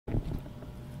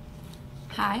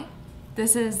Hi,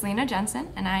 this is Lena Jensen,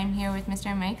 and I'm here with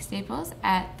Mr. Mike Staples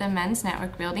at the Men's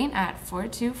Network Building at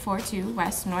 4242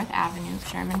 West North Avenue,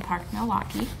 Sherman Park,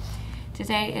 Milwaukee.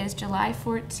 Today is July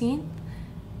 14th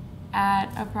at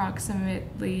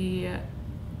approximately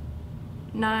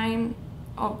 10:10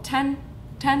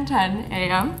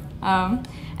 a.m.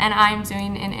 And I'm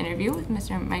doing an interview with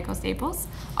Mr. Michael Staples.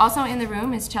 Also in the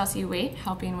room is Chelsea Waite,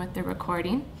 helping with the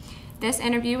recording. This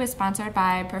interview is sponsored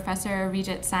by Professor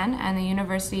Regit Sen and the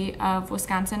University of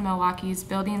Wisconsin-Milwaukee's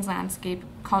Buildings, Landscape,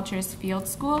 Cultures Field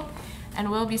School,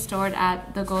 and will be stored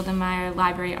at the Golda Meir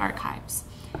Library Archives.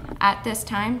 At this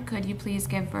time, could you please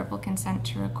give verbal consent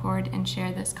to record and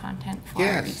share this content for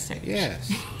our research?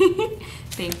 Yes.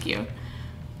 Thank you.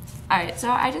 All right,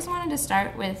 so I just wanted to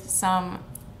start with some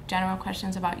general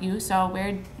questions about you. So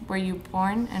where were you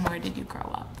born and where did you grow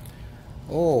up?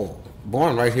 Oh,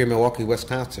 born right here in Milwaukee,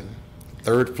 Wisconsin.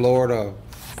 Third floor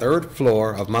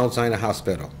of Mount Sinai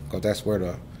Hospital, because that's where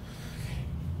the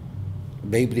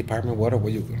baby department, whatever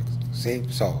you say.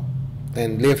 So,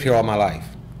 and lived here all my life.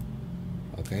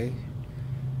 Okay,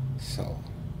 so.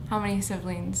 How many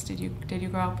siblings did you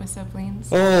grow up with siblings?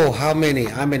 Oh, how many?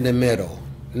 I'm in the middle.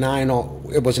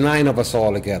 It was 9 of us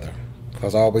all together,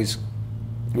 because I always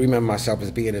remember myself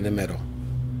as being in the middle.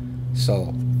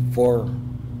 So 4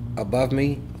 above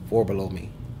me, 4 below me.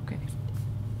 Okay.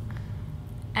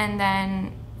 And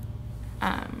then,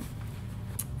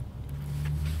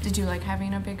 did you like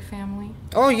having a big family?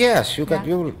 Oh yes, a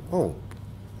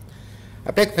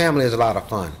big family is a lot of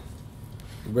fun,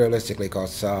 realistically,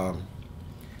 because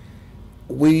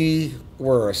we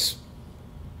were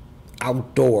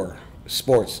outdoor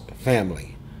sports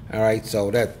family. All right,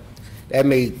 so that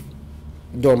made,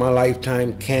 during my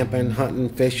lifetime, camping, hunting,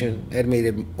 fishing, that made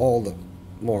it all the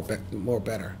more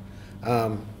better.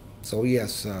 So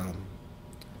yes, a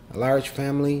large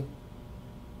family,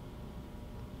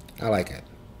 I like it.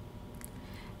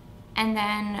 And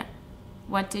then,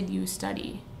 what did you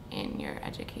study in your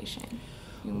education?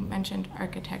 You mentioned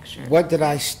architecture. What did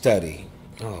I study?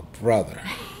 Oh, brother.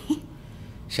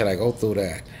 Should I go through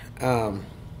that?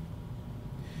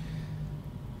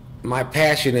 My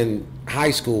passion in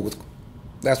high school,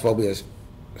 that's what we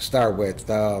start with,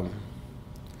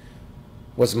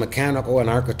 was mechanical and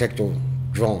architectural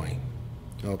drawing.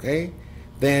 Okay?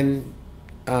 Then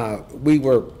I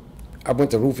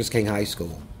went to Rufus King High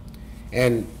School,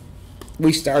 and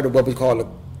we started what we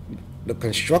call the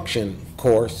construction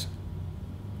course.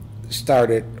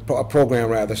 A program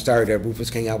rather started at Rufus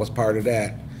King. I was part of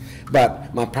that.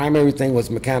 But my primary thing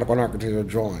was mechanical and architectural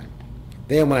drawing.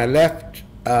 Then when I left,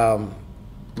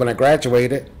 when I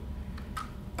graduated,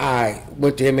 I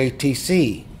went to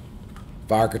MATC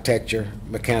for architecture,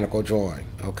 mechanical drawing,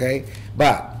 okay?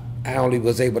 But I only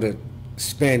was able to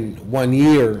spend 1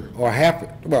 year or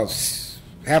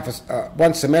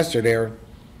one semester there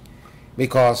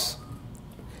because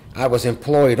I was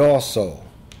employed also.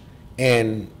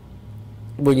 And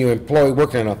when you're employed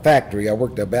working in a factory, I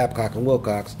worked at Babcock and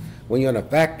Wilcox, when you're in a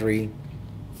factory,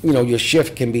 your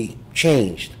shift can be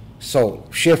changed. So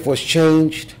shift was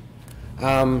changed,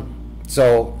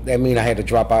 so that means I had to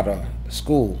drop out of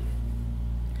school.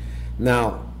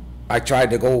 Now, I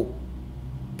tried to go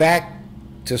back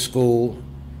to school,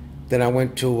 then I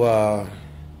went to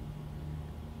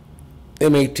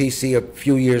MATC a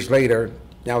few years later.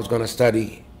 I was going to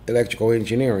study electrical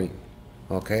engineering,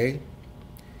 okay?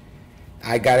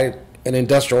 I got an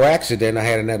industrial accident. I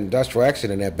had an industrial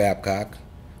accident at Babcock,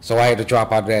 so I had to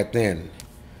drop out of that then.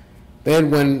 Then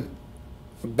when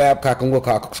Babcock and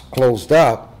Wilcox closed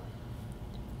up,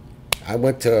 I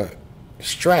went to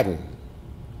Stratton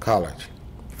College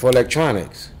for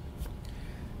electronics.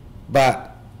 But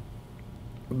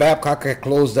Babcock had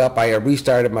closed up. I had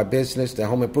restarted my business, the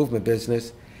home improvement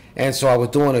business, and so I was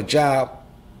doing a job.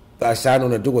 I signed on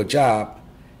to do a job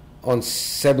on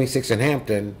 76 in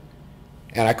Hampton,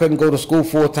 and I couldn't go to school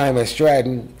full-time at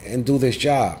Stratton and do this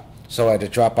job, so I had to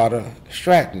drop out of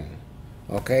Stratton,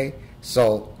 okay?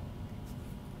 So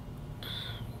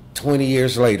 20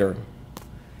 years later,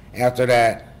 after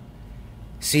that,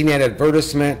 seen that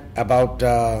advertisement about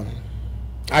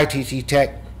ITT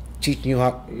Tech teaching you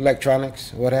how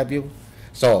electronics, what have you.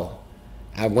 So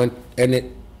I went,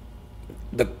 and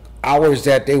the hours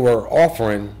that they were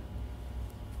offering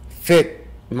fit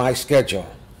my schedule.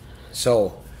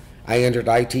 So I entered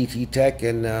ITT Tech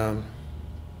and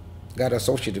got an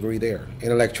associate degree there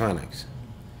in electronics,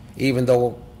 even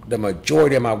though the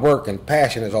majority of my work and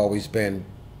passion has always been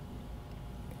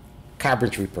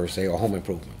carpentry per se, or home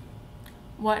improvement.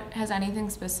 What has anything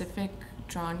specific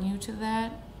drawn you to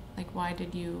that? Like, why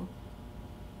did you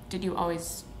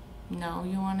always know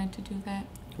you wanted to do that?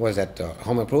 was that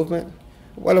home improvement?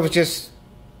 Well, it was just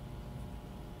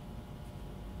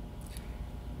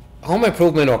home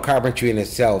improvement or carpentry in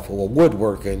itself or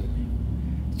woodworking.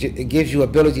 It gives you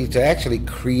ability to actually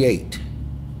create.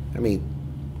 I mean,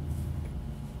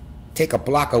 take a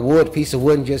block of wood, piece of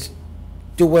wood, and just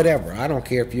do whatever. I don't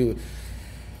care if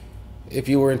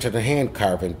you were into the hand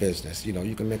carving business. You know,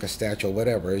 you can make a statue or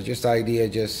whatever. It's just the idea,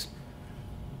 just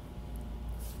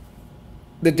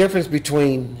the difference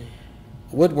between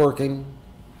woodworking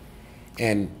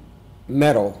and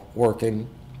metal working.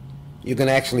 You can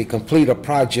actually complete a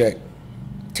project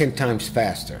 10 times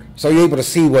faster. So you're able to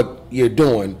see what you're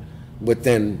doing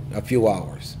within a few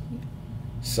hours.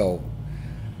 So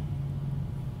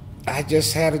I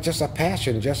just had a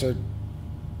passion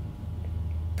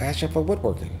for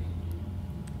woodworking.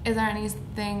 Is there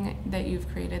anything that you've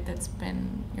created that's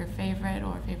been your favorite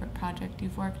or favorite project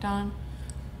you've worked on?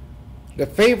 The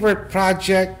favorite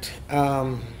project,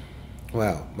 well,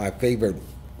 my favorite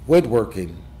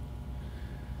woodworking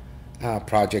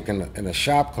project in a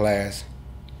shop class,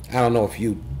 I don't know if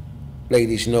you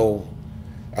ladies know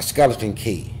a skeleton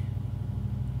key.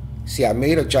 See, I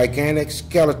made a gigantic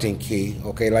skeleton key,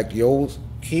 okay, like the old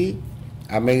key.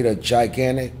 I made a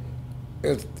gigantic,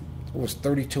 it was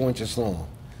 32 inches long,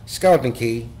 skeleton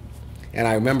key. And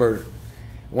I remember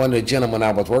one of the gentlemen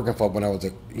I was working for when I was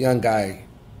a young guy,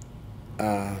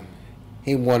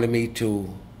 he wanted me to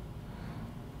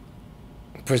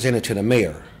present it to the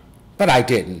mayor, but I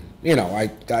didn't. You know, I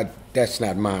that's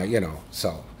not my, you know.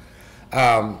 So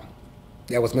that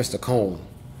was Mr. Cone.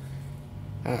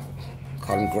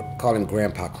 Call him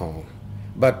Grandpa Cone.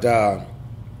 But the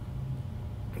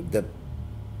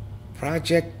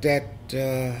project that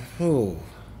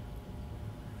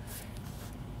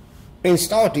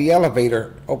installed the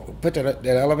elevator, put that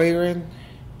elevator in.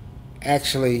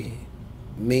 Actually,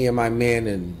 me and my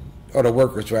men or the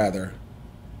workers rather,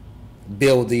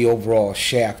 build the overall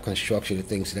shaft construction and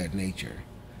things of that nature.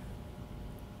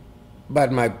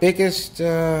 But my biggest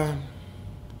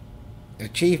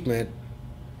achievement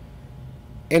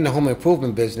in the home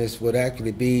improvement business would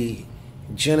actually be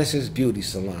Genesis Beauty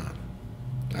Salon.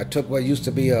 I took what used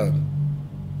to be an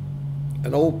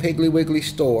old Piggly Wiggly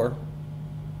store,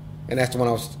 and that's the one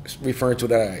I was referring to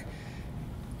that I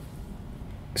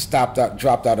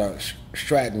dropped out of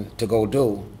Stratton to go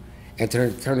do, and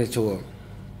turned it into a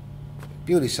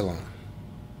beauty salon.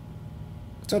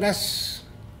 So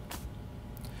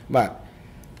but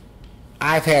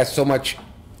I've had so much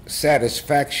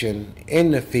satisfaction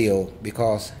in the field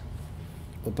because,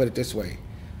 we'll put it this way,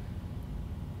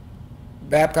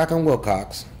 Babcock &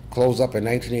 Wilcox closed up in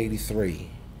 1983.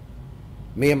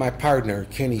 Me and my partner,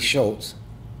 Kenny Schultz,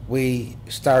 we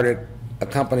started a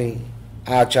company,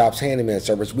 Odd Jobs Handyman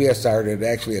Service. We had started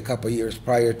actually a couple of years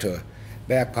prior to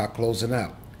Babcock closing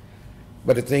up.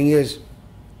 But the thing is,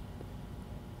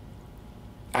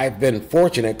 I've been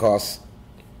fortunate because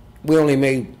we only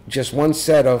made just one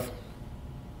set of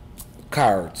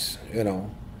cards, you know.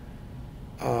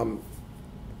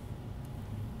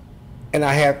 And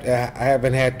I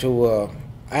haven't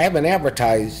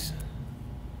advertised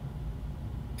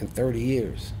in 30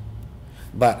 years,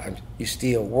 but you're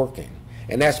still working.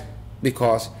 And that's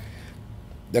because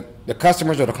the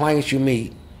customers or the clients you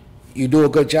meet, you do a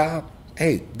good job,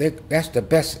 hey, that's the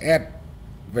best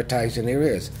advertising there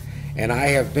is. And I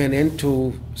have been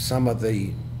into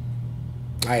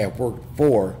I have worked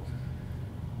for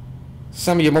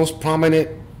some of your most prominent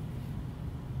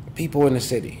people in the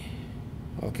city,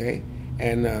 okay,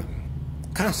 and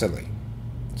constantly.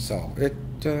 So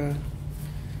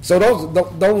so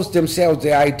those themselves,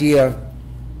 the idea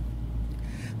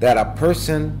that a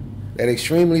person that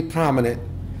extremely prominent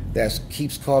that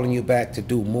keeps calling you back to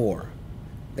do more,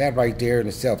 that right there in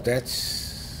itself,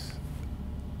 that's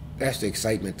the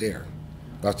excitement there,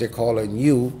 because they're calling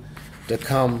you to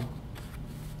come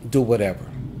do whatever.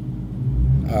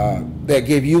 They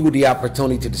give you the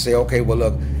opportunity to say, okay, well,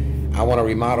 look, I want to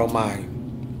remodel my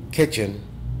kitchen.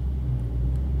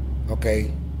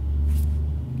 Okay,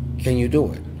 can you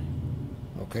do it?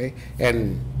 Okay,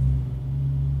 and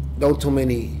don't too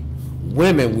many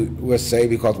women will say,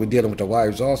 because we're dealing with the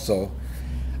wives also,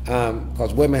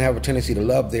 because women have a tendency to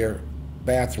love their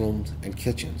bathrooms and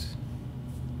kitchens.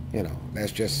 You know,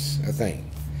 that's just a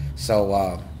thing.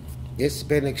 So it's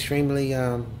been extremely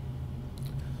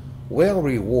well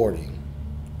rewarding,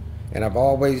 and I've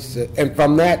always and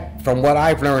from what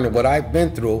I've learned and what I've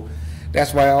been through,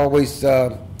 that's why I always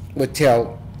would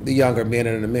tell the younger men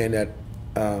and the men that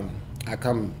I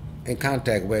come in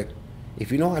contact with,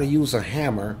 if you know how to use a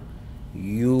hammer,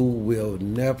 you will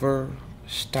never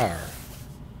starve.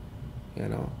 You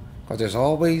know, because there's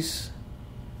always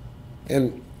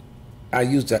And I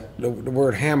use the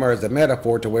word hammer as a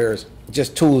metaphor to where it's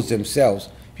just tools themselves.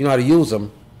 If you know how to use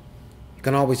them, you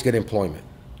can always get employment.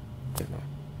 You know,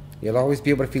 you'll always be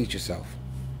able to feed yourself.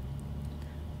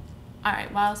 All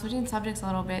right, well, switching subjects a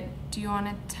little bit, do you want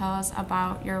to tell us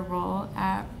about your role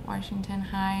at Washington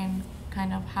High and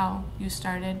kind of how you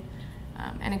started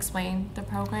and explain the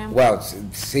program? Well,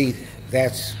 see,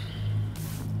 that's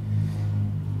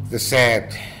the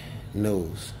sad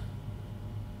news.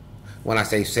 When I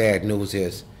say sad news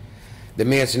is the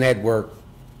Men's Network,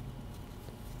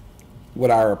 what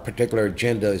our particular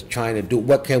agenda is trying to do,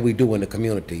 what can we do in the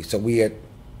community? So we had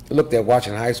looked at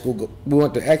Washington High School. We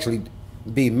want to actually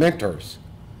be mentors,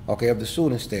 okay, of the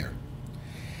students there.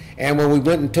 And when we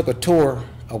went and took a tour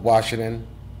of Washington,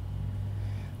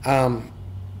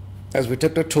 as we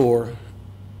took the tour,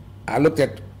 I looked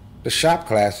at the shop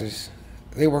classes.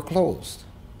 They were closed.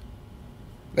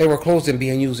 They were closed and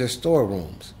being used as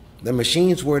storerooms. The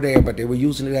machines were there, but they were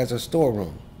using it as a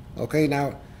storeroom. Okay,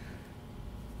 now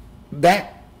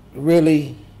that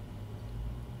really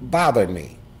bothered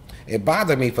me. It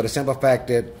bothered me for the simple fact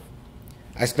that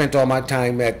I spent all my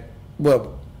time at,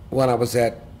 well, when I was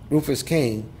at Rufus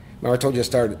King, remember I told you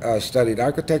I studied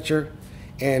architecture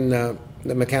and the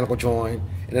mechanical drawing,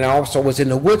 and then I also was in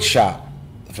the wood shop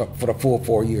for the full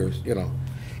 4 years, you know.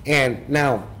 And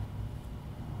now,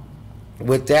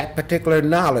 with that particular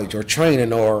knowledge or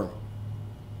training or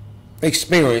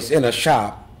experience in a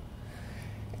shop,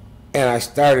 and I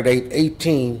started at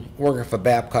 18 working for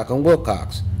Babcock and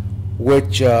Wilcox,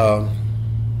 which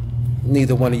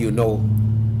neither one of you know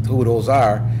who those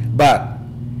are, but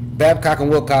Babcock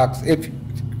and Wilcox, if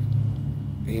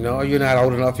you know, you're not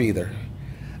old enough either.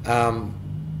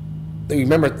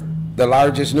 Remember the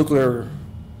largest nuclear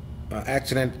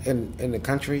accident in the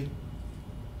country?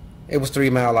 It was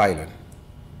 3 Mile Island.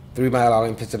 3 Mile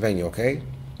Island, Pennsylvania, okay?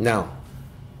 Now,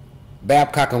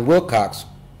 Babcock and Wilcox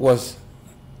was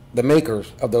the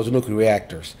makers of those nuclear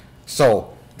reactors.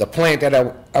 So the plant that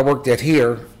I worked at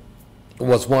here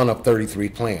was one of 33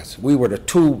 plants. We were the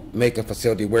tube making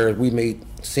facility where we made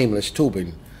seamless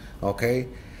tubing, okay?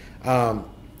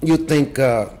 You'd think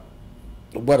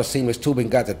what a seamless tubing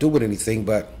got to do with anything,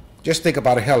 but just think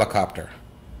about a helicopter.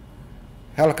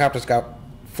 Helicopter's got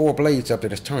 4 blades up there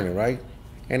that's turning, right?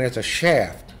 And there's a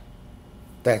shaft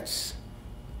that's,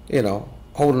 you know,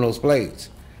 holding those blades.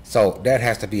 So that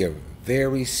has to be a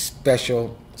very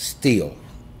special steel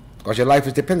because your life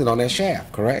is dependent on that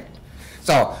shaft, correct?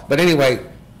 So, but anyway,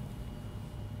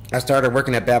 I started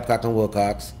working at Babcock and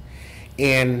Wilcox,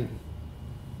 and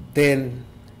then,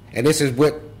 and this is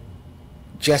what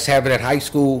just having that high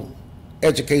school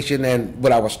education and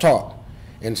what I was taught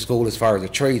in school as far as the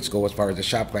trades go, as far as the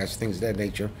shop class, things of that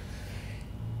nature.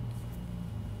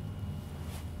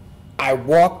 I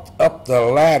walked up the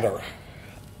ladder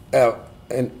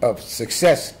of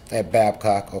success at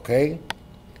Babcock, okay,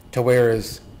 to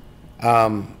whereas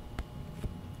I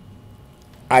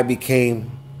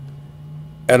became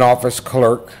an office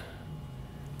clerk,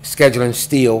 scheduling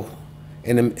steel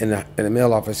in the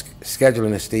mill office,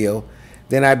 scheduling the steel.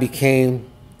 Then I became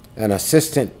an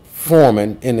assistant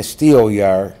foreman in the steel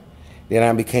yard. Then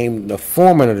I became the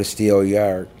foreman of the steel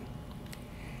yard.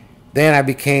 Then I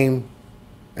became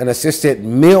an assistant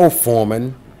mill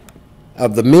foreman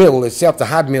of the mill itself, the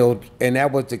hot mill, and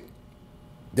that was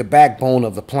the backbone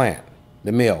of the plant,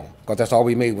 the mill, because that's all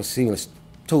we made was seamless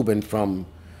tubing from,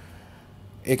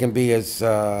 it can be as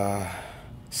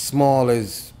small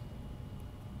as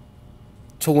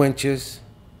 2 inches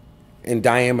in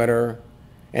diameter,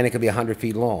 and it could be 100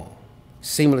 feet long.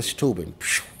 Seamless tubing,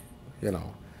 you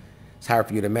know. It's hard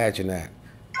for you to imagine that.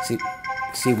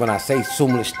 See, when I say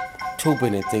seamless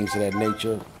tubing and things of that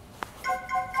nature,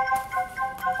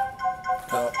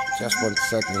 just 1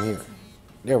 second here.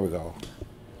 There we go.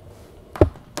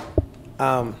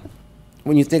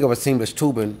 When you think of a seamless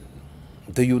tubing,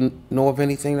 do you know of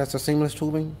anything that's a seamless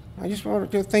tubing? I just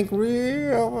wanted to think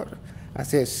real. I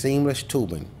said seamless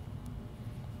tubing.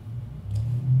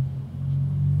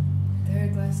 There are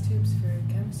glass tubes for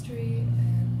chemistry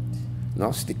and...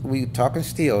 No, we talking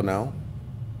steel now.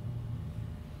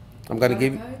 I'm gonna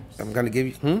give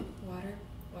you.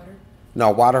 Water.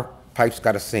 No, water pipes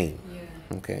got a seam.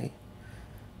 Yeah. Okay.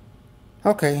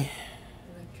 Electricity.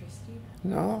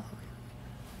 No.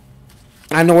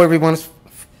 I know everyone's.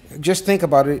 Just think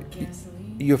about it.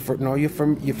 Gasoline. You're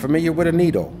familiar with a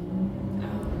needle.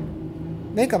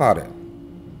 Think about it.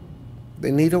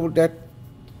 The needle that.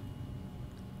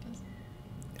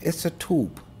 It's a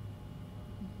tube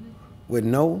with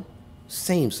no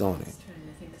seams on it. I was trying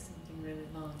to think of something really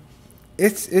long.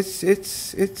 It's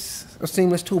a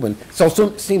seamless tubing. So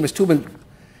seamless tubing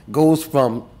goes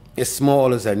from as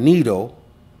small as a needle,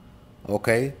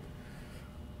 okay,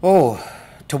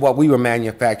 to what we were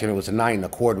manufacturing. It was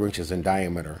 9¼ inches in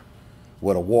diameter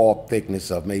with a wall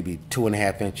thickness of maybe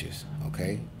 2.5 inches,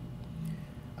 okay?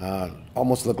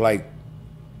 Almost looked like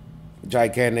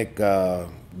gigantic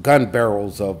gun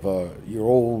barrels of your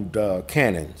old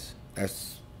cannons.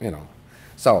 That's,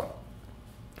 So,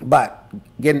 but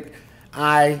again,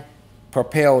 I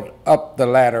propelled up the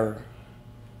ladder,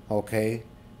 okay,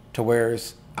 to where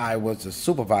I was a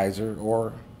supervisor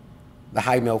or the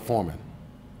high mill foreman.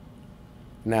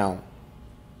 Now,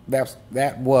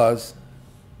 that was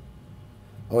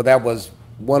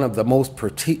one of the most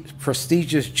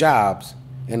prestigious jobs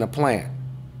in the plant.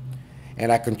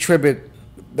 And I contributed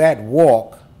that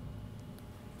walk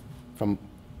from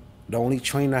the only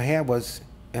training I had was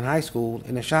in high school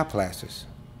in the shop classes.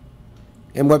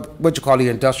 And what you call the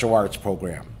industrial arts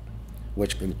program,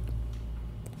 which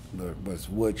was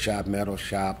wood shop, metal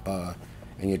shop,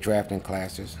 and your drafting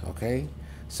classes, okay?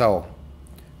 So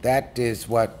that's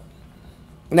what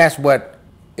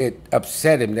it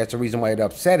upset him. That's the reason why it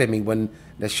upset me when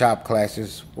the shop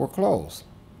classes were closed.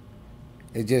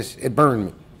 It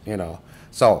burned me,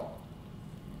 So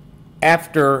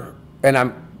after, and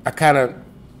I kind of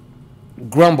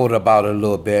grumbled about it a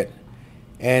little bit,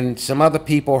 and some other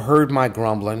people heard my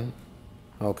grumbling.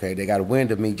 Okay, they got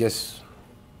wind of me just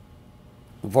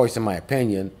voicing my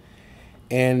opinion,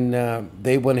 and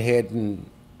they went ahead and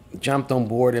jumped on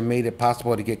board and made it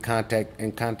possible to get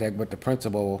in contact with the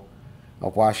principal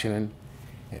of Washington.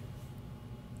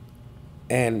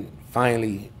 And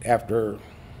finally, after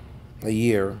a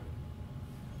year,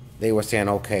 they were saying,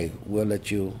 okay, we'll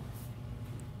let you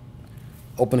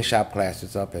open the shop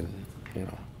classes up and,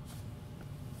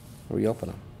 reopen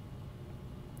them.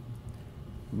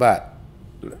 But,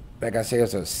 like I said,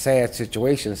 it's a sad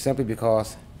situation simply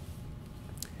because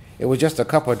it was just a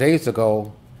couple of days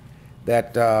ago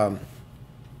that I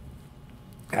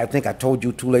think I told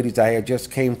you two ladies I had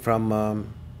just came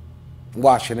from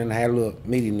Washington. I had a little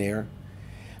meeting there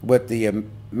with the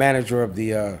manager of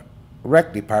the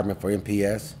rec department for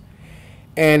MPS.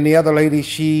 And the other lady,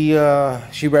 she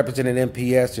represented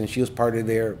MPS, and she was part of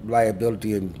their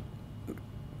liability and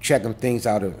checking things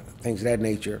out of things of that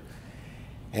nature.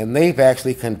 And they've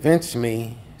actually convinced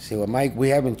me, say, well, Mike, we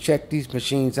haven't checked these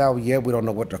machines out yet. We don't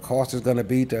know what the cost is going to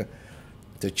be to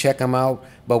check them out.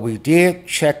 But we did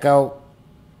check out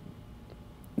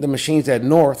the machines at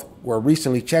North were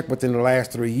recently checked within the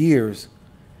last 3 years.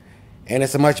 And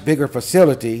it's a much bigger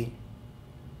facility.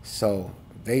 So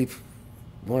they've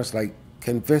almost like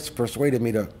persuaded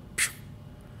me to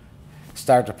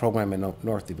start the program in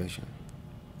North Division.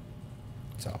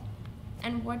 So.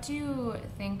 And what do you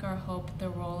think or hope the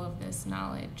role of this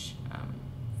knowledge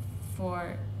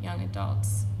for young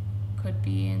adults could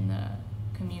be in the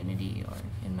community or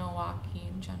in Milwaukee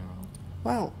in general?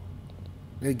 Well,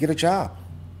 they get a job.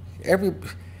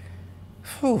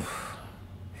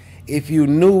 If you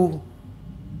knew,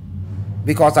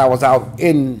 because I was out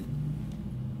in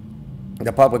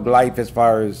the public life as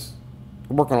far as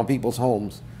working on people's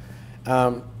homes,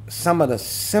 some of the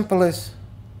simplest,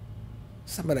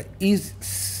 some of the easy,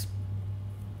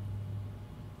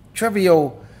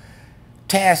 trivial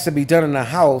tasks to be done in the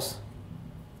house,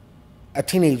 a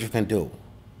teenager can do.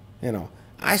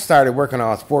 I started working when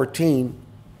I was 14,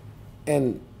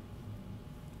 and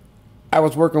I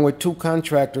was working with 2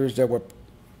 contractors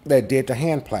that did the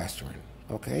hand plastering.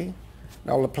 Okay,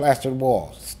 all the plastered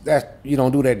walls. You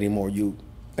don't do that anymore.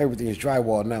 Everything is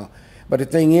drywall now. But the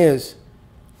thing is,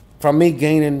 from me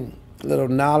gaining a little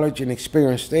knowledge and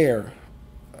experience there,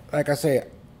 like I say,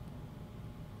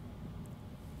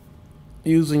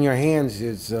 using your hands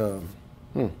is you're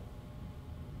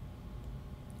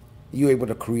able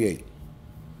to create.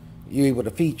 You're able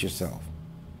to feed yourself.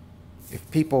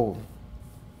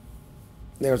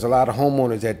 There's a lot of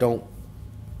homeowners that don't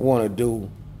want to do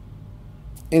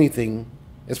anything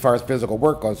as far as physical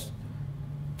work, because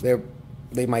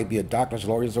they might be doctors,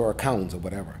 lawyers, or accountants or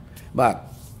whatever. But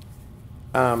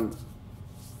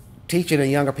teaching the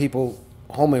younger people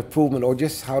home improvement or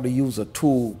just how to use a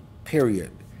tool,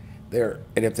 period.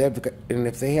 And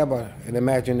if they have an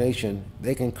imagination,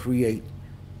 they can create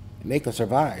and they can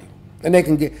survive. And they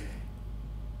can get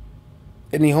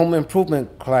in the home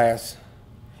improvement class.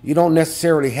 You don't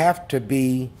necessarily have to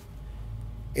be.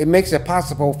 It makes it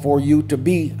possible for you to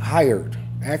be hired,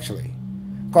 actually,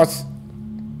 because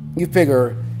you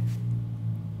figure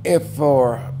if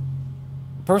a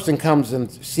person comes in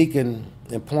seeking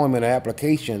employment or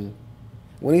application,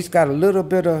 when he's got a little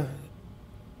bit of,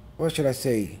 what should I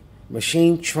say,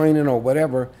 machine training or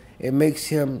whatever, it makes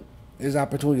him his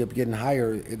opportunity of getting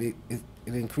higher, it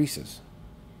increases.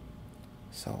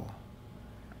 So,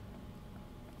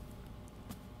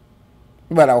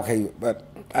 but okay, but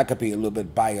I could be a little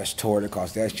bit biased toward it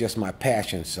because that's just my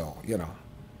passion. So, you know.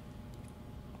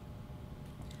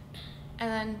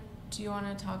 And then, do you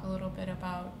want to talk a little bit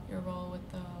about your role with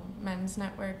the Men's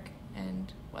Network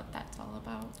and what that's all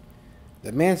about?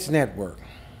 The Men's Network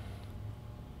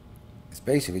is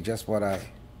basically just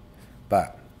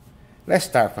but let's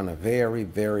start from the very,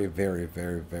 very, very,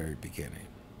 very, very beginning.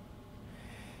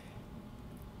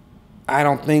 I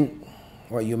don't think,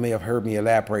 well, you may have heard me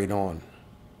elaborate on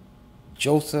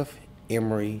Joseph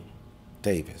Emory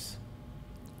Davis.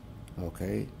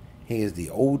 Okay? He is the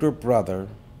older brother,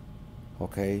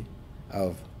 okay,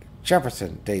 of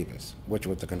Jefferson Davis, which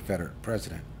was the Confederate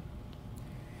president.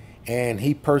 And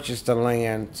he purchased some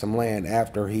land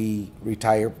after he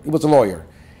retired. He was a lawyer.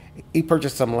 He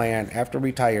purchased some land after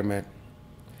retirement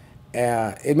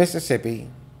in Mississippi,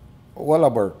 well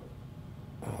over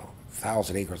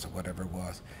 1,000 acres or whatever it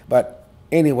was. But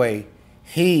anyway,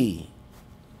 he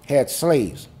had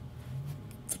slaves,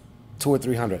 200 or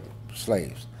 300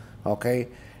 slaves. Okay,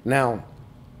 now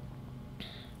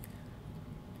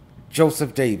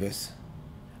Joseph Davis,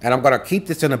 and I'm going to keep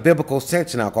this in a biblical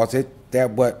sense now, because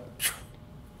that what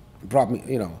brought me,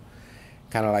 you know,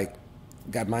 kind of like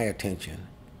got my attention.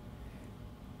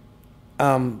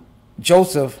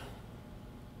 Joseph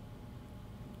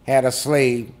had a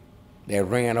slave that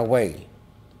ran away.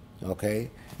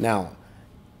 Okay, now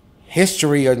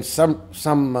history and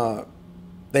some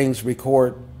things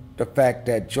record the fact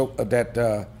that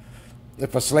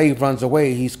if a slave runs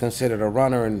away, he's considered a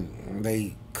runner, and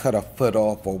they cut a foot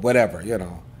off or whatever, you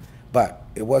know. But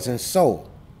it wasn't so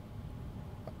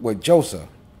with Joseph.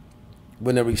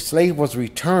 When the slave was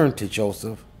returned to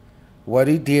Joseph, what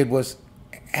he did was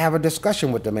have a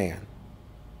discussion with the man.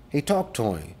 He talked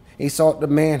to him. He saw the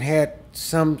man had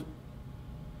some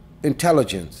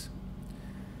intelligence.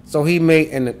 So he made,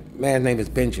 and the man's name is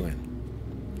Benjamin.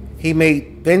 He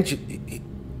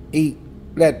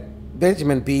let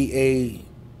Benjamin be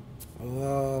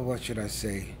what should I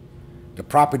say? The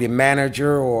property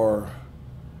manager, or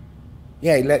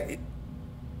he let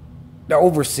the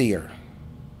overseer.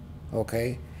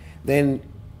 Okay, then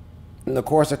in the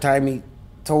course of time, he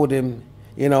told him,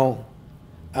 you know,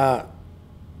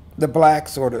 the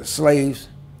blacks or the slaves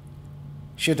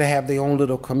should have their own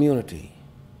little community.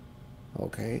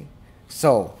 Okay,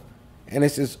 so, and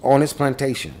this is on his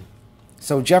plantation.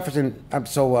 So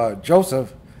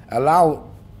Joseph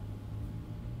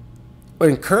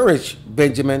encouraged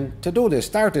Benjamin to do this,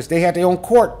 start this. They had their own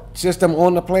court system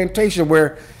on the plantation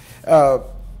where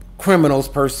criminals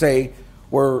per se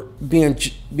were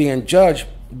being judged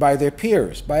by their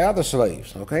peers, by other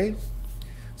slaves. Okay,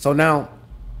 so now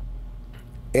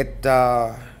it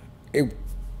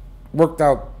worked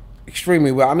out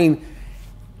extremely well. I mean,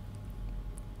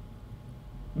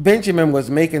 Benjamin was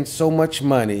making so much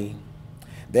money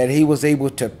that he was able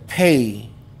to pay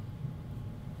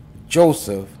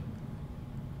Joseph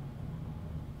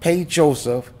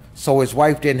so his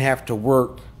wife didn't have to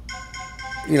work,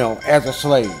 you know, as a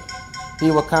slave. He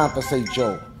would compensate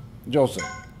Joseph.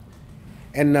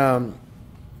 And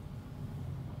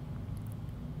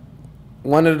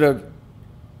one of the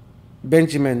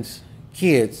Benjamin's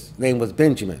kids' name was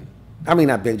Benjamin. I mean,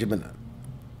 not Benjamin,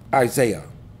 Isaiah.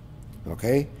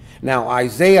 Okay? Now,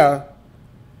 Isaiah,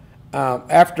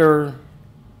 after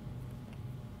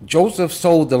Joseph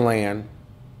sold the land,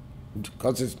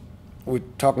 because we're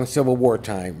talking Civil War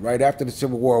time, right after the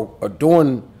Civil War, or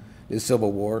during the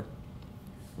Civil War,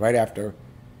 right after,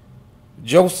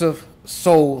 Joseph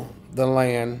sold the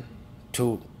land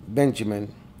to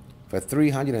Benjamin for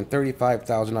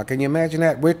 $335,000. Now, can you imagine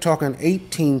that? We're talking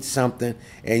 18-something,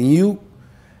 and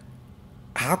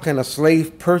how can a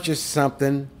slave purchase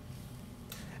something?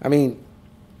 I mean,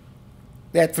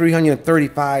 that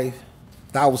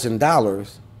 $335,000,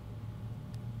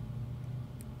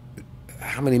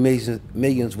 how many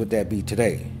millions would that be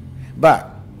today? But,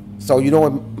 so you know,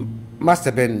 it must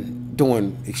have been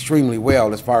doing extremely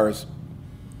well as far as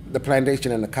the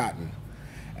plantation and the cotton.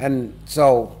 And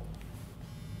so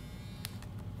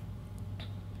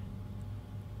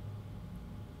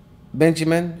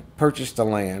Benjamin purchased the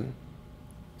land,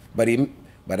 but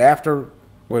after,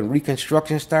 when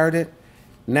Reconstruction started,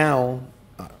 now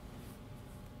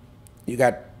you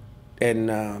got,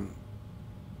 and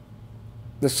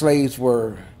the slaves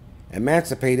were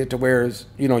emancipated to where,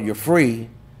 you know, you're free.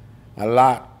 A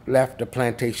lot left the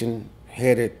plantation,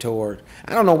 headed toward,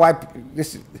 I don't know why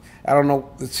I don't know,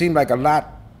 it seemed like a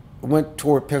lot went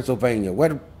toward Pennsylvania.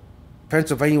 What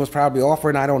Pennsylvania was probably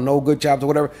offering, I don't know, good jobs or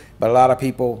whatever, but a lot of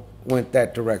people went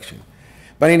that direction.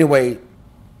 But anyway,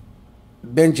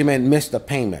 Benjamin missed a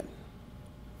payment,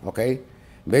 okay?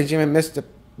 Benjamin missed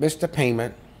the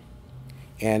payment,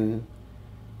 and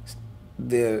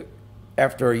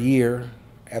after a year,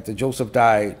 after Joseph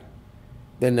died,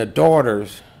 then the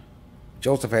daughters,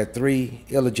 Joseph had 3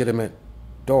 illegitimate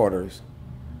daughters,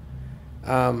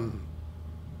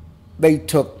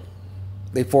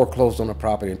 they foreclosed on the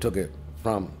property and took it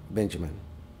from Benjamin.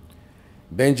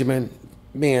 Benjamin,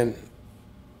 being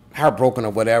heartbroken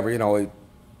or whatever, you know,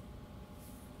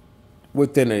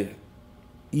 within a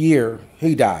year,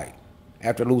 he died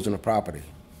after losing the property.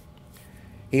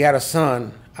 He had a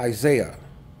son, Isaiah.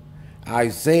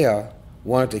 Isaiah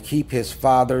wanted to keep his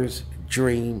father's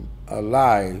dream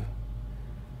alive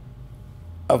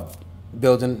of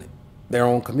building their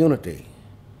own community.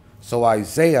 So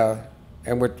Isaiah,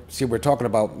 and we're talking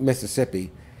about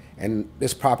Mississippi, and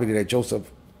this property that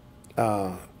Joseph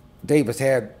Davis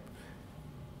had,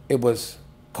 it was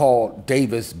called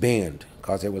Davis Bend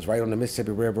because it was right on the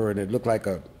Mississippi River, and it looked like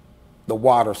the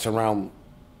water surround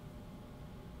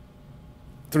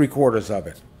 3/4 of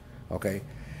it, okay?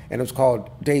 And it was called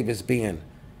Davis Bend.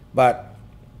 But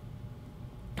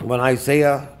when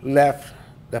Isaiah left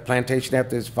the plantation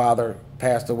after his father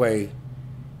passed away,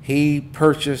 he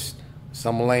purchased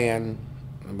some land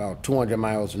about 200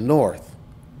 miles north,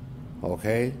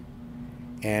 okay?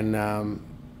 And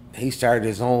he started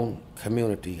his own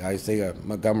community, Isaiah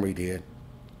Montgomery did,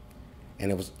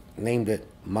 and it was named it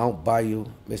Mount Bayou,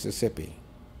 Mississippi,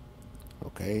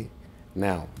 okay?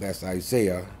 Now, that's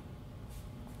Isaiah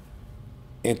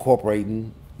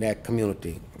incorporating that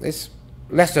community. It's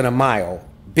less than a mile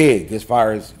big as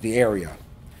far as the area.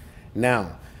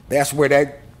 Now, that's where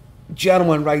that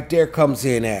gentleman right there comes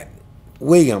in at,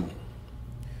 William,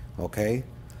 okay?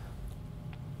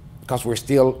 Because we're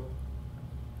still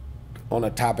on the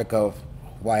topic of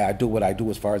why I do what I do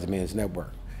as far as the Men's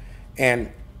Network. And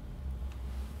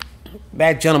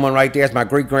that gentleman right there is my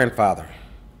great-grandfather,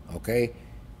 okay?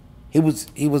 He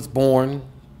was born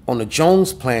on the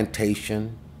Jones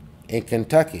plantation in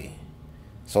Kentucky.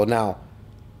 So now,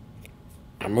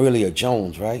 I'm really a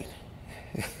Jones, right?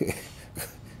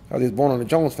 I was born on the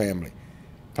Jones family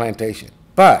plantation.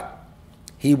 But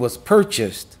he was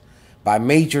purchased by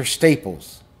Major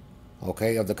Staples,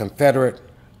 okay, of the Confederate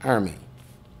Army.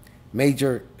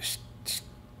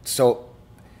 So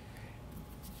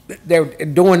they're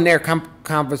doing their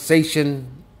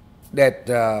conversation that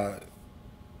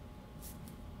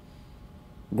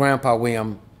Grandpa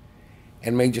William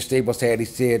and Major Staples had. He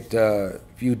said,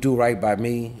 if you do right by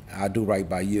me, I'll do right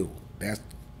by you. That's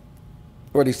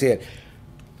what he said.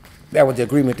 That was the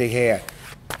agreement they had.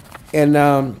 And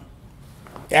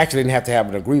actually didn't have to have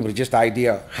an agreement, just the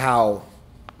idea how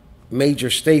Major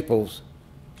Staples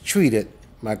treated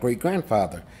my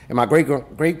great-grandfather. And my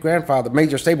great-grandfather,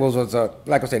 Major Staples, was,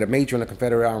 like I said, a major in the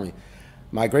Confederate Army.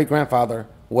 My great-grandfather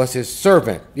was his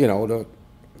servant, you know, the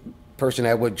person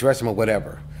that would dress him or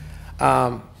whatever.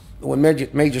 When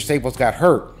Major Staples got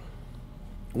hurt,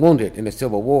 wounded in the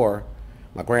Civil War,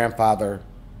 my grandfather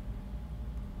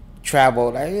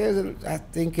traveled, I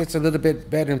think it's a little bit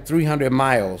better than 300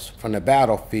 miles from the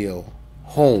battlefield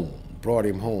home, brought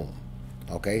him home,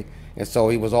 okay? And so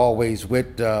he was always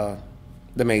with the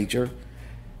major.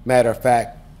 Matter of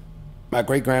fact, my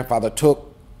great-grandfather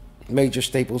took Major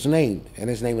Staples' name, and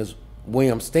his name is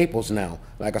William Staples now.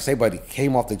 Like I say, but he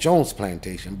came off the Jones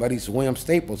plantation, but he's William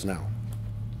Staples now.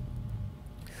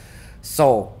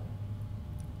 So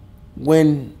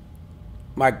when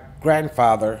my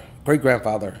great-grandfather,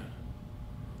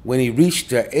 when he reached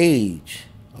the age,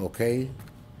 okay,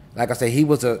 like I say, he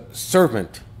was a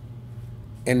servant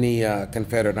in the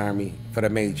Confederate Army for the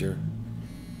major.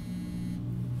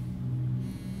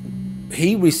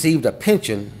 He received a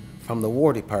pension from the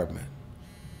War Department,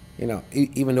 you know,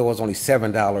 even though it was only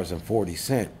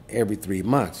 $7.40 every 3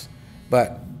 months,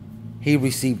 but he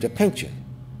received a pension.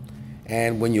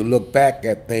 And when you look back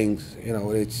at things, you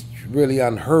know, it's really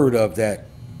unheard of that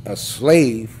a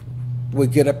slave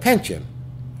would get a pension,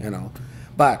 you know,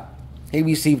 but he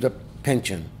received a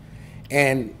pension.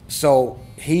 And so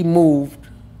he moved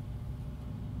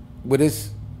with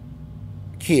his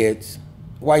kids,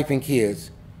 wife and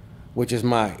kids, which is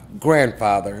my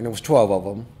grandfather, and there was 12 of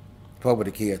them, 12 of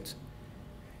the kids,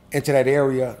 into that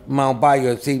area, Mount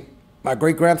Bayou. See, my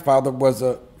great-grandfather was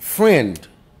a friend,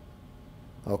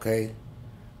 okay,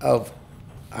 of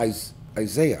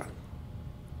Isaiah.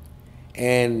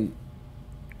 And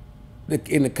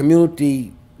in the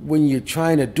community, when you're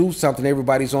trying to do something,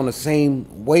 everybody's on the same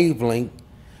wavelength,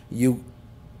 you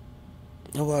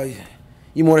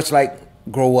you more just like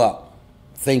grow up,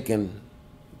 thinking,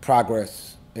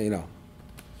 progress, you know.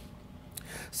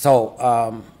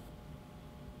 So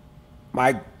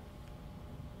my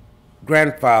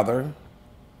grandfather,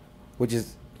 which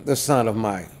is the son of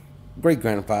my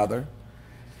great-grandfather,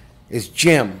 is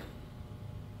Jim.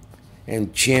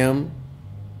 And Jim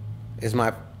is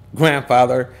my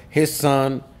grandfather. His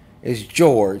son is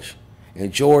George.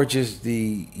 And George is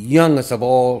the youngest of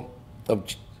all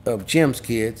of Jim's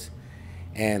kids.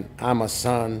 And I'm a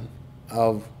son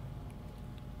of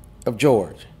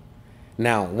George.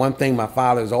 Now, one thing my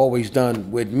father has always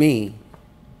done with me,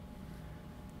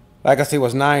 like I said,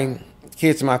 was 9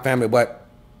 kids in my family, but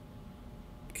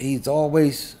he's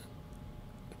always,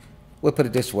 we'll put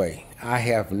it this way, I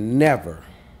have never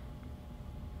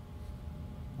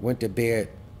went to bed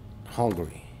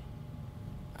hungry.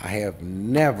 I have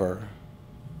never,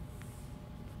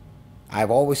 I've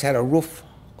always had a roof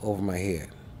over my head.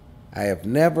 I have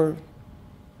never,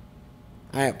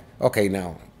 okay,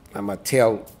 now, I'm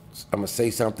gonna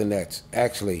say something that's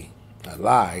actually a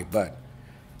lie, but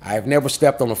I've never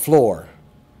slept on the floor.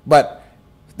 But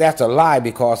that's a lie,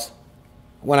 because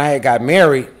when I had got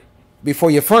married,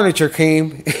 before your furniture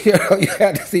came, you know, you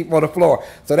had to sleep on the floor.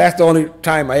 So that's the only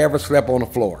time I ever slept on the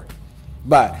floor.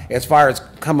 But as far as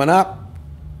coming up,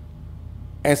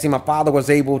 and see, my father was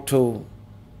able to,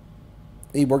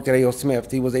 he worked at A.O. Smith,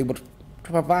 he was able to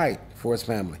provide for his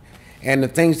family. And the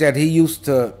things that he used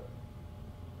to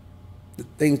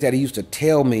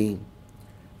tell me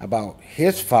about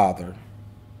his father,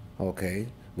 okay,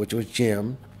 which was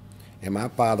Jim, and my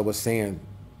father was saying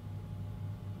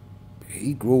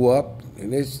he grew up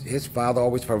and his father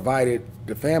always provided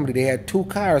the family. They had 2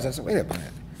 cars. I said, wait a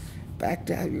minute, back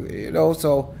then, you know.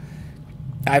 So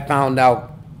I found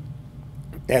out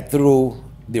that through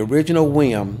the original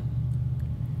William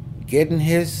getting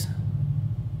his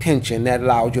pension, that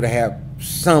allowed you to have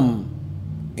some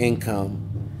income,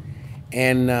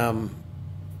 and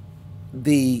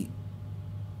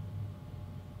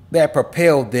that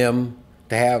propelled them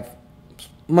to have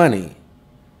money,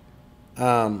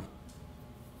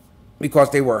 because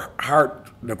they were hard.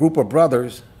 The group of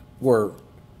brothers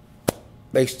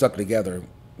they stuck together,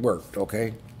 worked,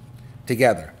 okay,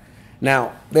 together.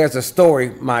 Now, there's a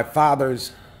story, my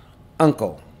father's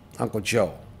Uncle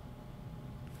Joe,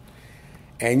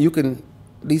 and you can,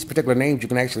 these particular names, you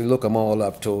can actually look them all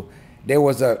up too. There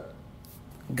was a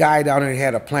guy down there that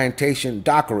had a plantation,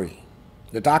 Dockery,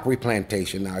 the Dockery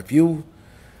plantation. Now, if you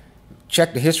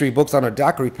check the history books on the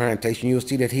Dockery plantation, you'll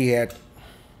see that he had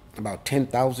about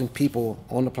 10,000 people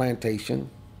on the plantation.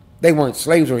 They weren't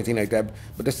slaves or anything like that,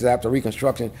 but this is after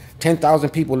Reconstruction. 10,000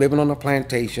 people living on the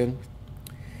plantation.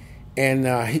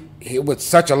 And he with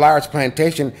such a large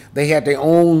plantation, they had their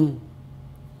own,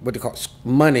 what they call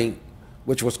money,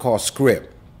 which was called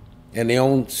scrip, and their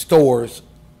own stores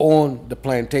on the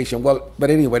plantation. Well,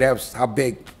 but anyway, that was how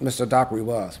big Mr. Dockery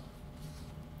was.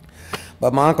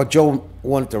 But my Uncle Joe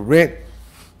wanted to rent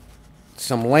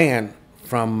some land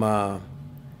from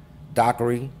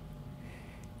Dockery,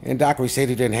 and Dockery said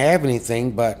he didn't have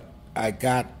anything, but I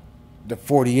got the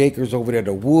 40 acres over there,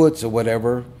 the woods or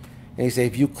whatever, and he said,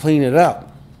 if you clean it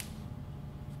up,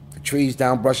 the trees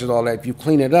down, brushes, all that, if you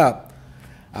clean it up,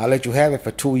 I'll let you have it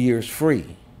for 2 years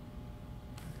free.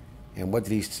 And what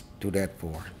did he do that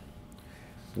for?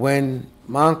 When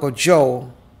my Uncle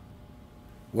Joe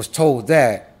was told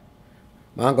that,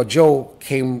 my Uncle Joe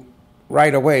came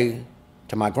right away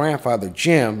to my grandfather,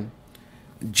 Jim.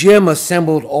 Jim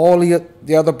assembled all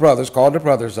the other brothers, called the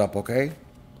brothers up, okay?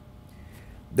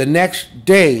 The next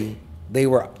day, they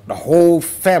were, the whole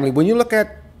family. When you look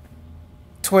at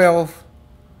 12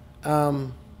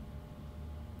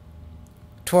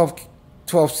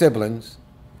 siblings,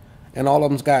 and all of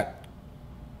them's got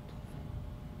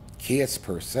kids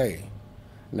per se.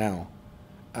 Now,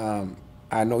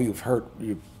 I know you've heard,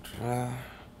 you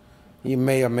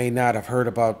may or may not have heard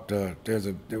about, there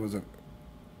was a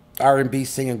R&B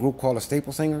singing group called the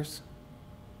Staple Singers.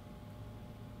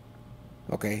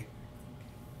 Okay.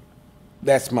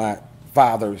 That's my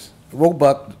father's,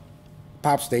 Roebuck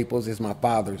Pop Staples is my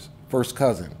father's first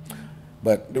cousin.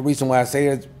 But the reason why I say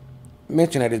it,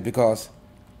 mention that is because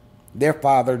their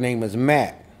father name is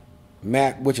Matt,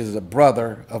 which is a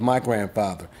brother of my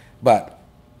grandfather. But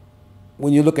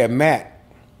when you look at Matt,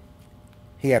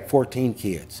 he had 14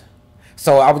 kids.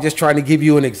 So I was just trying to give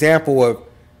you an example of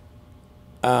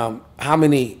how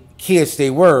many kids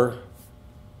they were,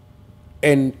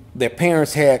 and their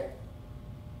parents had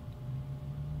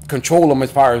control them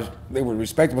as far as they were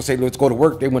respectable. Say, let's go to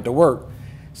work. They went to work.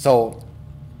 So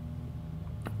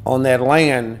on that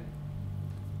land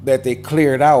that they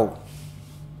cleared out,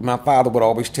 my father would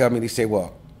always tell me, he say,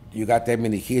 well, you got that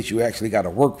many kids, you actually got a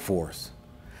workforce.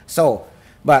 So,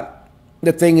 but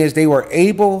the thing is, they were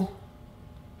able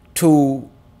to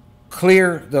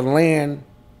clear the land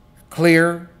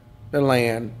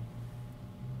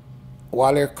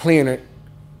while they're clearing it,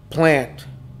 plant,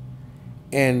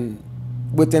 and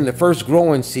within the first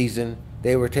growing season,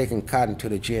 they were taking cotton to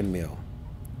the gin mill.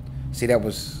 See, that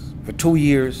was for 2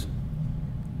 years,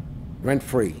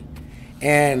 rent-free.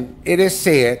 And it is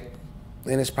said,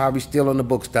 and it's probably still in the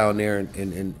books down there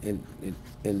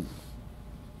in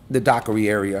the Dockery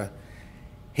area,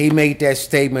 he made that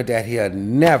statement that he had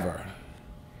never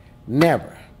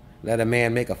let a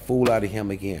man make a fool out of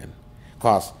him again.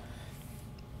 Because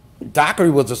Dockery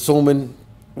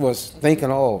was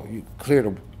thinking, oh, you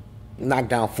knock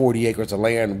down 40 acres of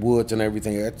land, woods and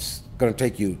everything, that's going to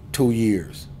take you 2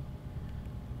 years.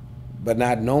 But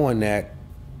not knowing that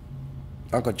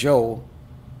Uncle Joe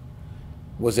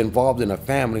was involved in a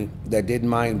family that didn't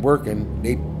mind working,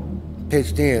 they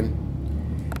pitched in.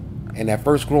 And that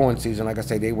first growing season, like I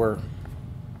say, they were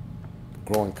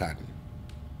growing cotton.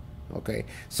 Okay,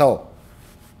 so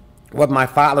what my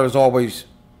father has always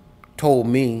told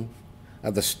me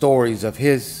of the stories of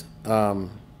his,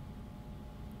 of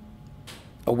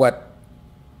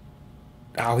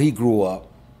how he grew up,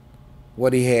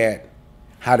 what he had,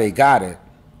 how they got it.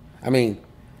 I mean,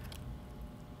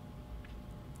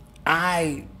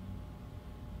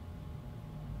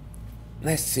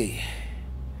 let's see.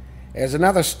 There's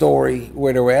another story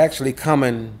where they were actually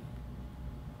coming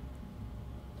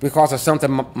because of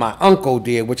something my uncle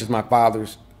did, which is my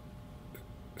father's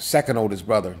second oldest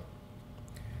brother.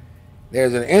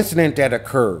 There's an incident that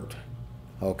occurred,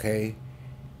 okay?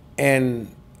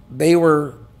 And they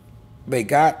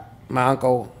got my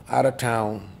uncle out of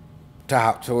town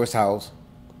to his house,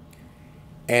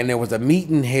 and there was a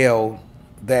meeting held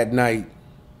that night,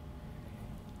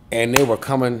 and they were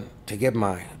coming to get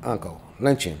my uncle,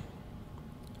 lynch him,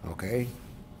 okay?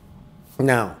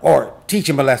 Now, or teach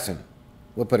him a lesson,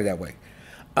 we'll put it that way.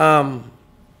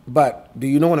 But do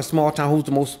you know in a small town who's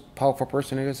the most powerful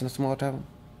person it is in a small town?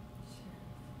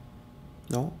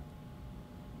 No?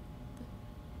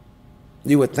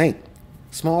 You would think.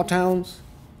 Small towns?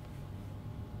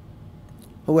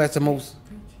 Who has the most?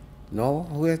 No?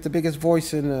 Who has the biggest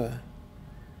voice in the?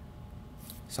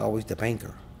 It's always the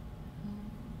banker.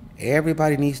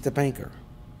 Everybody needs the banker.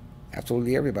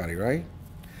 Absolutely everybody, right?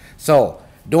 So,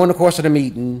 during the course of the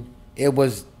meeting, it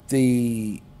was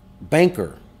the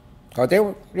banker. Or they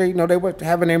were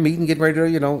having their meeting, getting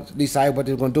ready to, decide what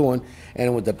they were going to do. And it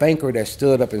was the banker that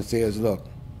stood up and says, look,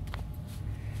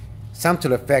 something to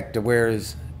the effect of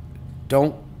whereas,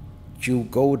 don't you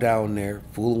go down there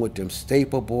fooling with them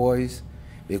staple boys,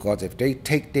 because if they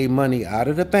take their money out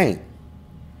of the bank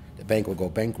will go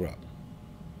bankrupt.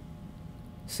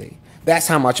 See, that's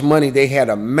how much money they had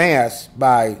amassed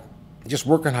by just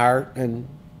working hard and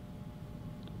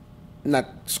not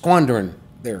squandering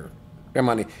their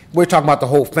money. We're talking about the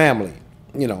whole family,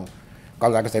 because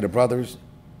like I say, the brothers,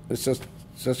 the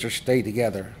sisters stay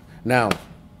together. Now,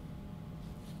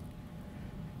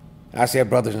 I said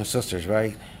brothers and sisters,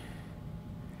 right?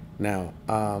 Now,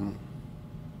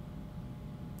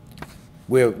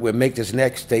 we'll make this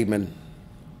next statement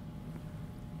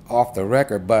off the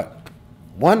record, but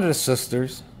one of the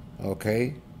sisters,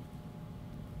 okay,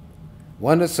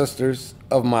 one of the sisters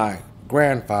of my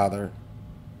grandfather,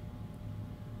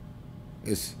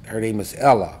 her name is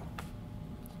Ella,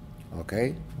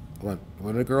 okay? One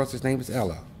of the girls, his name is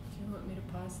Ella. Do you want me to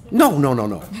pause this? No.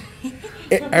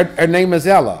 Her name is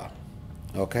Ella,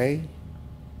 okay?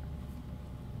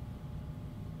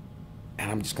 And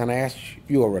I'm just going to ask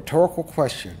you a rhetorical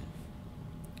question.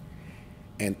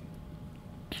 And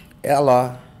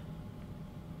Ella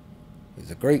is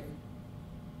a great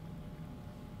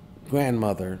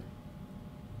grandmother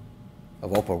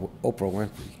of Oprah Winfrey. Oprah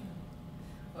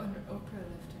lived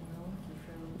in Milwaukee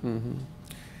for a little bit.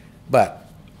 But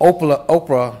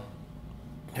Oprah,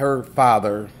 her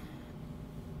father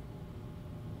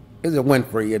is a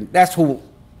Winfrey, and that's who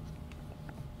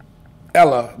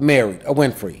Ella married, a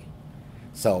Winfrey.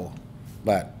 So,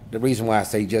 but the reason why I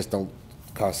say just don't,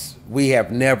 because we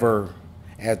have never,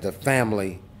 as the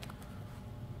family,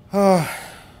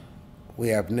 we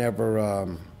have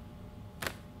never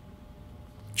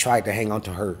tried to hang on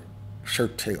to her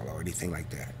shirt tail or anything like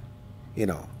that,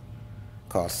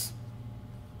 because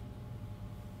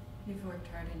You've worked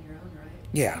hard in your own right.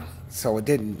 yeah, so it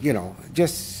didn't,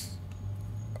 just,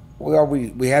 well,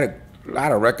 we had a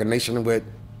lot of recognition with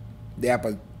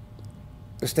the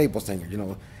Staple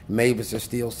singer, Mavis is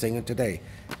still singing today.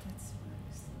 That's what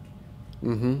I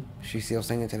was thinking. She's still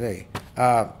singing today.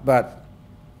 But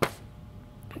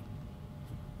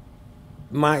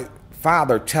my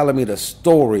father telling me the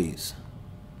stories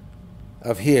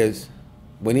of his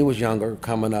when he was younger,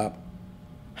 coming up,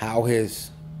 how his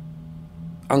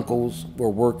uncles were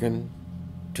working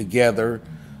together,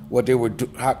 what they were do,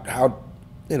 how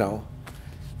you know,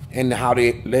 and how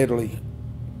they literally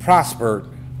prospered,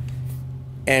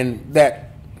 and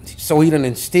that, so he didn't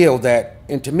instill that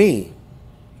into me,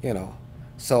 you know.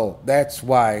 So that's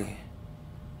why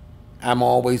I'm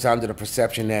always under the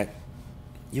perception that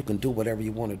you can do whatever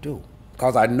you want to do,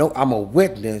 because I know I'm a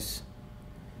witness.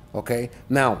 Okay,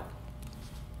 now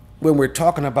when we're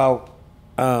talking about,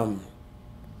 like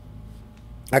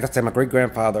I said, my great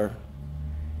grandfather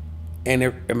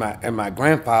and my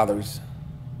grandfathers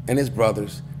and his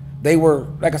brothers, they were,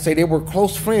 like I say, they were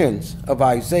close friends of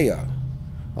Isaiah.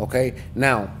 Okay,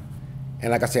 now,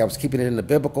 and like I say, I was keeping it in the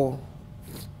biblical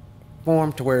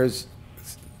form, to where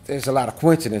there's a lot of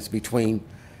coincidence between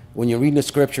when you're reading the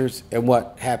scriptures and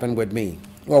what happened with me,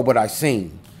 or what I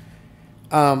seen.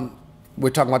 We're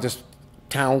talking about this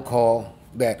town called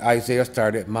that Isaiah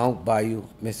started, Mount Bayou,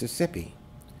 Mississippi.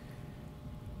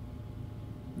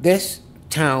 This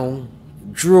town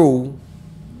drew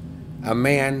a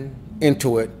man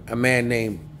into it, a man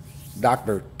named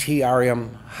Dr.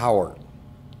 T.R.M. Howard.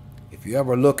 If you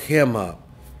ever look him up,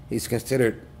 he's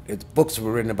considered, his books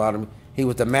were written about him, he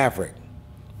was the maverick.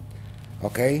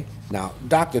 Okay? Now,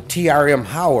 Dr. T.R.M.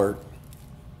 Howard,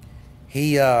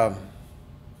 he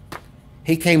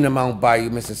came to Mount Bayou,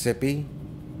 Mississippi,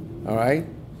 all right?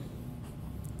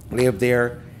 Lived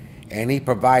there, and he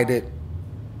provided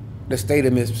the state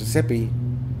of Mississippi,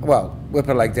 well, we'll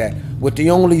put it like that, with the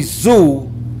only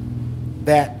zoo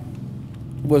that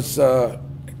was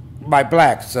by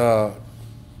blacks.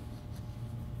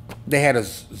 They had a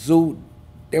zoo.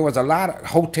 There was a lot of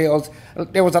hotels.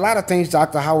 There was a lot of things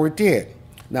Dr. Howard did.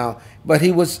 Now, but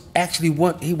he was actually,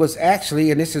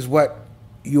 and this is what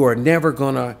you are never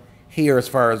gonna hear as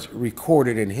far as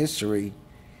recorded in history,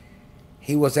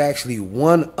 he was actually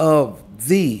one of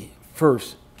the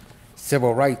first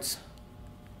civil rights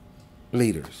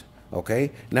leaders.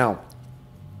 Okay? Now,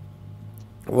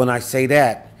 when I say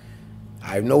that,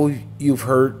 I know you've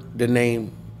heard the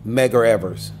name Medgar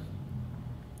Evers.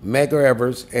 Medgar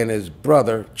Evers and his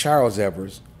brother, Charles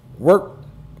Evers, worked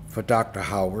for Dr.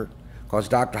 Howard, because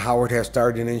Dr. Howard has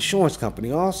started an insurance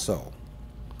company also.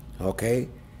 Okay?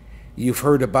 You've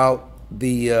heard about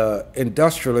the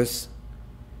industrialist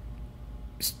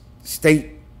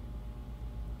state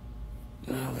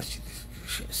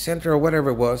senator or whatever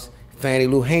it was, Fannie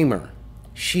Lou Hamer.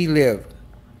 She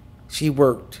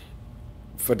worked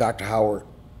for Dr. Howard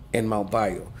in Mount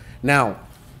Bayou. Now,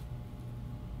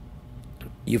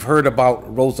 you've heard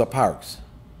about Rosa Parks,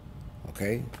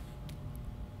 okay?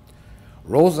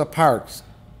 Rosa Parks,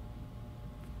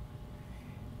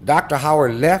 Dr.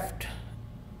 Howard left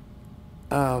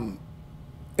and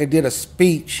did a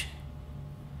speech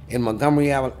in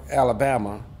Montgomery,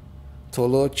 Alabama, to a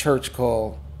little church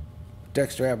called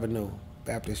Dexter Avenue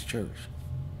Baptist Church.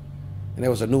 And there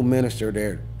was a new minister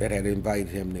there that had invited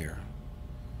him there.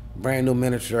 Brand new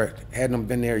minister, hadn't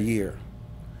been there a year.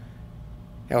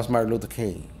 That was Martin Luther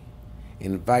King.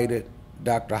 Invited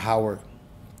Dr. Howard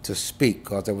to speak,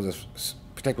 because there was a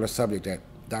particular subject that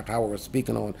Dr. Howard was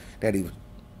speaking on, that he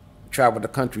traveled the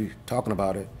country talking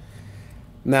about it.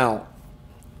 Now,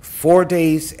 4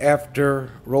 days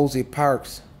after Rosa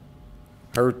Parks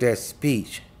heard that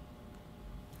speech,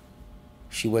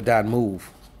 she would not move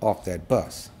off that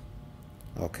bus.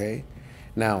 Okay?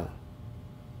 Now,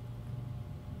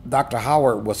 Dr.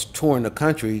 Howard was touring the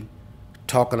country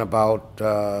talking about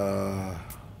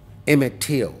Emmett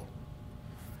Till,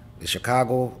 the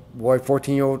Chicago boy,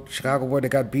 14-year-old Chicago boy that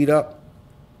got beat up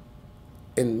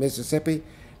in Mississippi.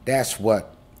 That's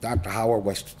what Dr. Howard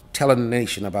was telling the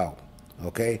nation about.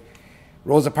 Okay?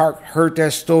 Rosa Parks heard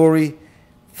that story.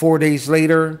 4 days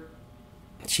later,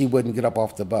 she wouldn't get up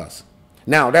off the bus.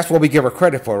 Now, that's what we give her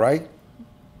credit for, right?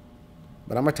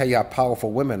 But I'm going to tell you how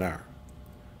powerful women are.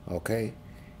 Okay?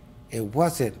 It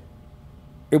was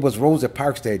Rosa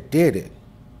Parks that did it.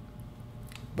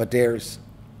 But there's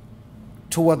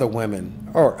two other women,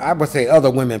 or I would say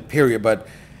other women, period, but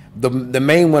the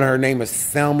main one, her name is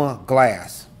Thelma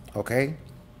Glass. Okay?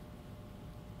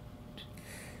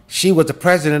 She was the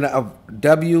president of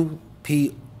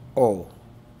WPO,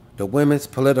 the Women's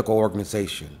Political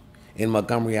Organization in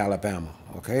Montgomery, Alabama.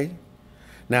 Okay?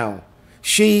 Now,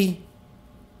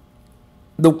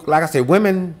 like I said,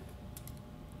 women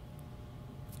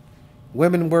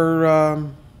were, I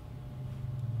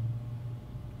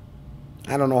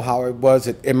don't know how it was.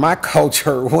 In my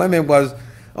culture, women was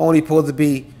only supposed to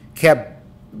be kept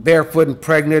barefoot and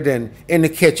pregnant and in the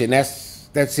kitchen.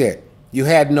 That's it. You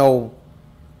had no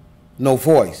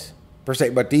voice per se,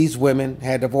 but these women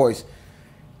had the voice.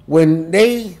 When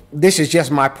this is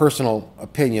just my personal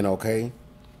opinion, okay?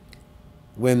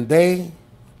 When they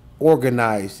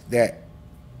organized that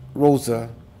Rosa,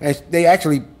 and they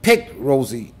actually picked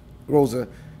Rosa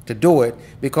to do it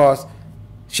because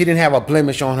she didn't have a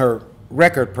blemish on her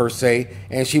record per se,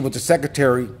 and she was the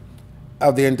secretary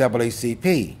of the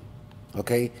NAACP.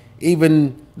 Okay,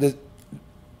 even the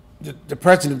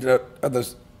president of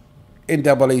the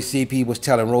NAACP was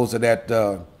telling Rosa that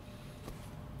the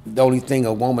only thing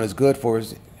a woman is good for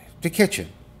is the kitchen.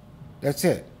 That's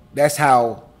it. That's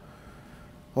how.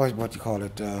 What you call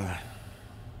it?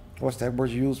 What's that word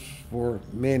you use for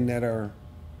men that are?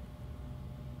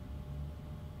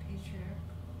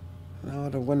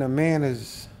 Patriarch. No, when a man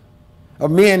is a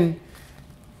man.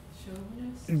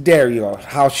 Chauvinist. There you are.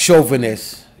 How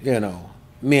chauvinist,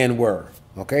 men were.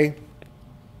 Okay.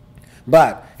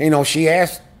 But she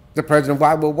asked the president,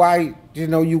 why,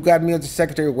 you got me as a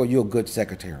secretary? Well, you're a good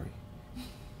secretary.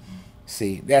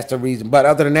 See, that's the reason. But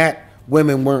other than that,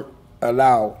 women weren't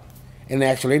allowed in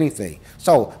actually anything.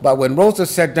 So, but when Rosa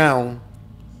sat down,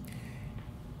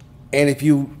 and if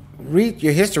you read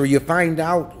your history, you find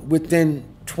out within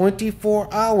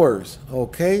 24 hours,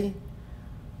 okay,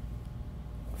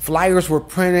 flyers were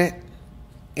printed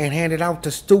and handed out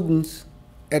to students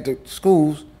at the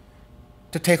schools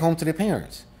to take home to their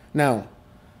parents. Now,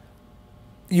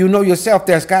 you know yourself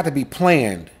that's got to be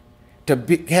planned to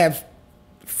have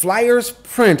flyers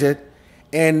printed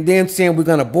and then saying we're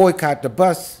going to boycott the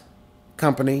bus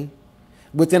company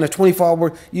within a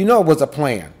 24-hour, it was a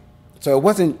plan. So it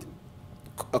wasn't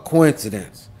a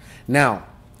coincidence. Now,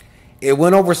 it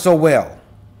went over so well,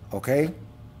 okay?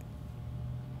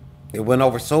 It went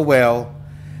over so well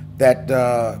that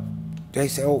they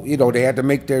said, they had to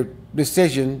make their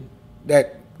decision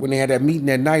that when they had that meeting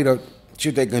that night, or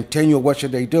should they continue or what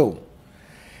should they do?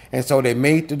 And so they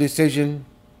made the decision,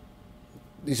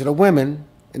 these are the women,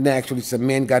 and actually some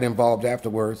men got involved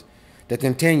afterwards, to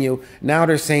continue. Now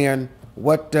they're saying,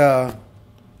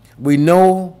 we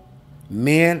know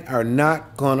men are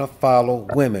not going to follow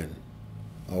women,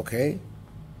 okay?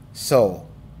 So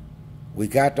we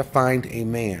got to find a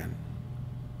man.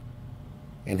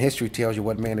 And history tells you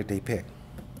what man did they pick.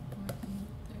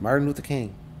 Martin Luther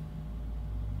King.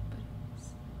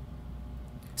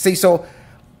 See, so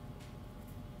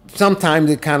sometimes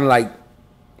it kind of like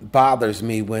bothers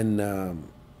me when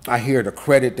I hear the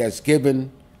credit that's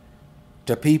given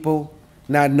to people,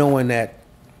 not knowing that,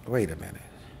 wait a minute,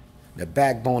 the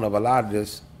backbone of a lot of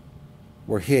this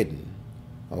were hidden,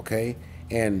 okay?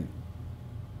 And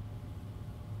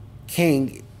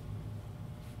King,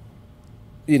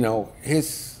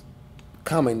 his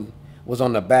coming was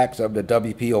on the backs of the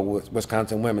WPO,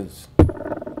 Wisconsin Women's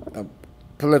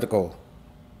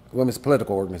Women's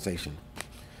Political Organization.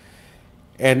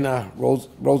 And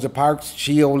Rosa Parks,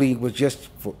 she only was just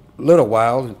for a little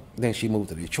while, then she moved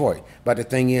to Detroit. But the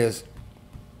thing is,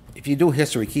 if you do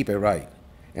history, keep it right.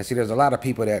 And see, there's a lot of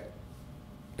people that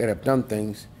have done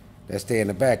things that stay in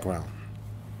the background.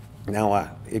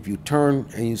 Now, if you turn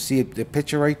and you see the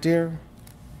picture right there,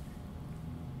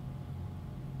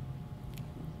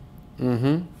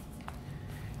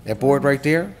 that board right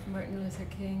there. Martin Luther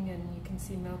King, and you can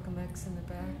see Malcolm X in the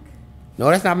back.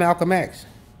 No, that's not Malcolm X.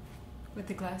 With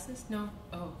the glasses? No?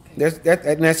 Oh,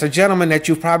 okay. That's a gentleman that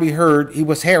you've probably heard. He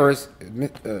was Harris,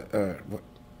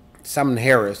 something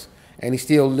Harris, and he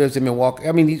still lives in Milwaukee.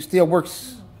 I mean, he still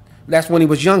works. That's when he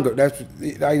was younger.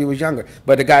 He was younger.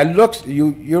 But the guy looks,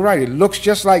 you're right, it looks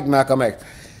just like Malcolm X.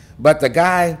 But the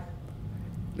guy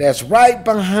that's right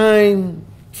behind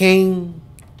King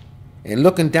and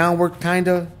looking downward, kind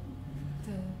of.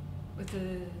 With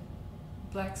the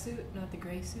black suit, not the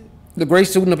gray suit? The gray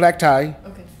suit and the black tie.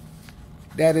 Okay.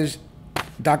 That is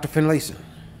Dr. Finlayson.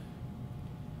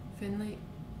 Finlay?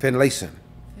 Finlayson.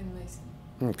 Finlayson.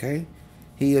 Okay.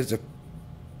 He is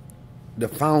the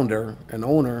founder and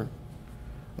owner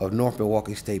of North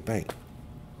Milwaukee State Bank.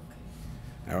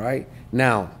 Okay. All right.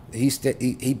 Now,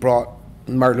 he brought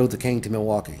Martin Luther King to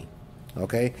Milwaukee.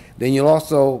 Okay. Then you'll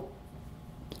also,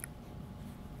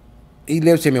 he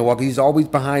lives in Milwaukee. He's always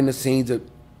behind the scenes of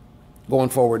going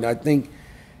forward. And I think,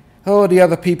 the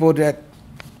other people that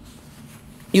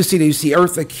you see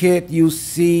Eartha Kitt, you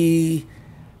see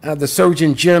the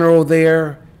Surgeon General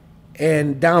there,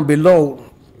 and down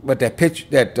below, but that picture,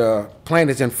 that plant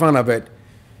is in front of it,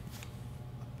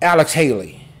 Alex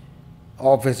Haley,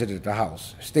 all visited the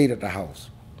house, stayed at the house.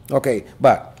 Okay,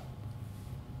 but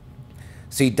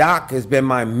see, Doc has been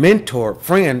my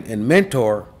friend and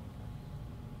mentor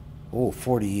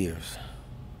 40 years,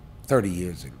 30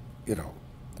 years, you know.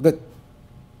 But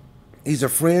he's a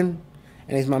friend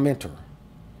and he's my mentor,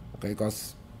 okay,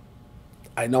 because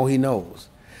I know he knows.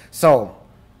 So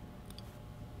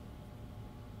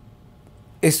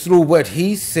it's through what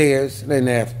he says and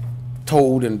have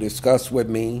told and discussed with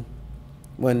me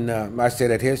when I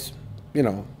sit at his, you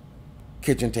know,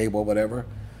 kitchen table or whatever.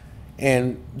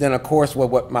 And then, of course,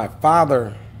 what my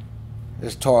father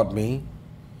has taught me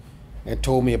and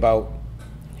told me about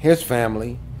his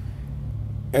family.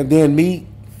 And then me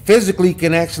physically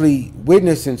can actually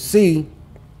witness and see,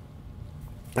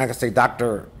 like I say,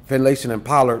 Dr. Finlayson and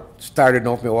Pollard started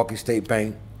North Milwaukee State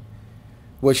Bank,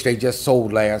 which they just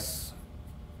sold last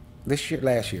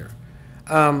year.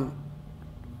 And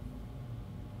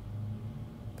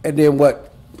then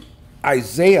what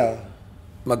Isaiah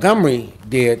Montgomery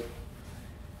did,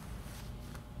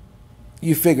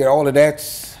 you figure all of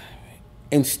that's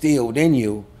instilled in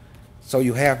you, so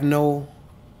you have no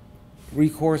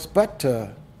recourse but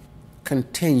to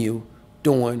continue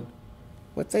doing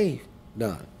what they've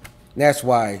done. And that's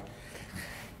why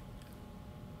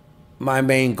my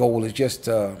main goal is just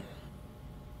to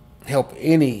help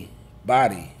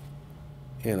anybody,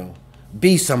 you know,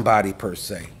 be somebody per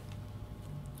se.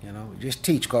 You know, just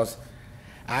teach, because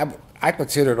I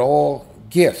consider it all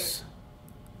gifts,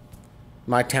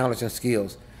 my talents and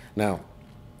skills. Now,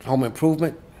 home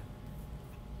improvement,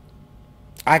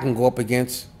 I can go up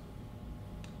against,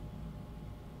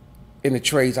 in the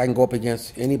trades, I can go up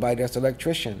against anybody that's an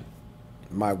electrician.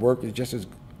 My work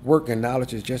and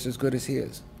knowledge is just as good as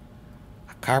his.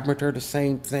 A carpenter, the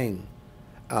same thing.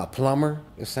 A plumber,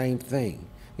 the same thing.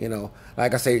 You know,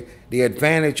 like I say, the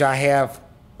advantage I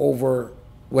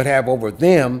would have over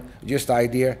them, just the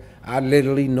idea, I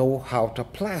literally know how to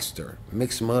plaster,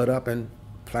 mix mud up and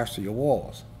plaster your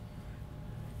walls.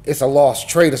 It's a lost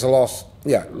trade,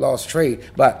 lost trade,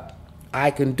 but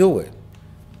I can do it.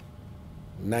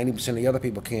 90% of the other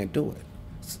people can't do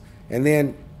it. And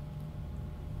then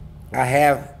I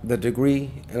have the degree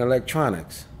in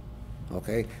electronics,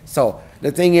 okay? So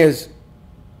the thing is,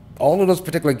 all of those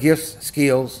particular gifts,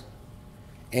 skills,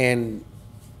 and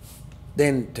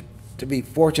then to be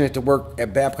fortunate to work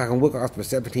at Babcock & Wilcox for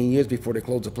 17 years before they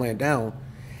closed the plant down,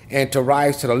 and to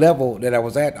rise to the level that I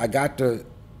was at, I got to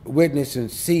witness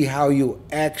and see how you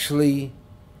actually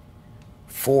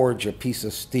forge a piece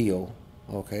of steel,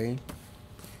 okay?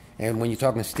 And when you're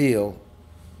talking steel,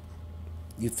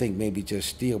 you think maybe just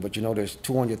steel, but you know there's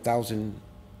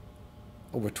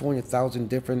over 200,000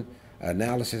 different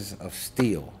analysis of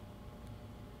steel,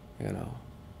 you know?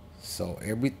 So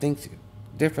everything's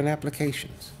different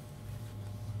applications.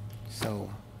 So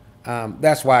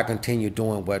that's why I continue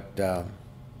doing what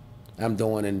I'm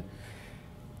doing. And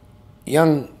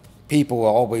young people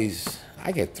are always,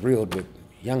 I get thrilled with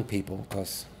young people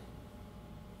because,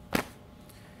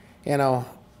 you know,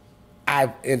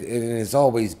 it has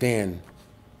always been,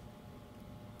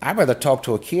 I'd rather talk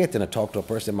to a kid than to talk to a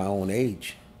person my own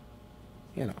age.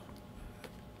 You know,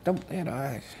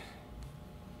 I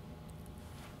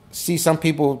see some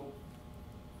people,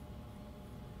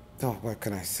 oh, what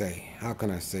can I say? How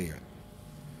can I say it?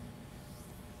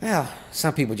 Well,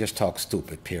 some people just talk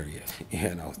stupid, period.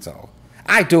 You know, so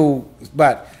I do,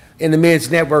 but in the men's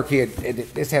network here,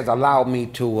 this has allowed me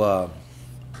to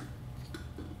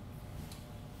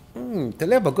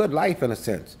live a good life in a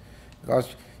sense,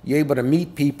 because you're able to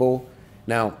meet people.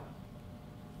 Now,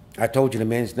 I told you the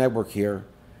men's network here,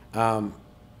 I'd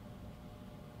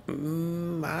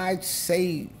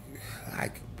say,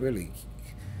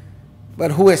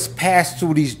 but who has passed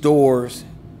through these doors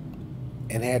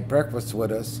and had breakfast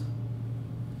with us,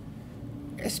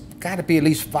 it's got to be at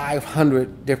least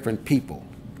 500 different people,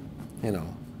 you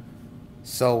know.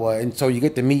 So, and so you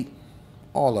get to meet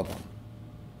all of them.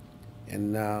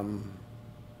 And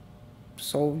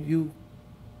so you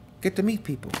get to meet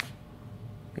people,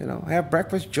 you know, have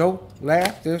breakfast, joke,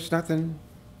 laugh, there's nothing,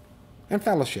 and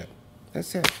fellowship.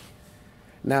 That's it.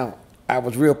 Now, I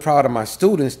was real proud of my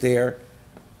students there.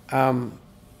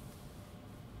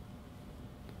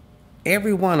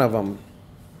 Every one of them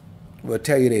will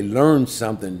tell you they learned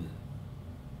something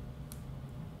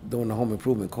during the home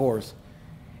improvement course,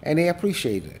 and they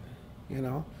appreciate it, you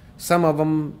know. Some of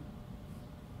them,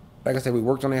 like I said, we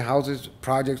worked on their houses,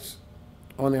 projects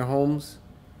on their homes,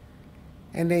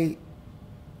 and they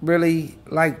really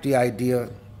liked the idea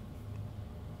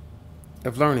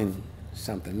of learning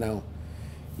something. Now,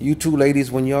 you two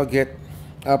ladies, when y'all get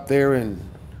up there and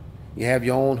you have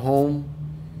your own home,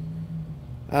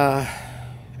 and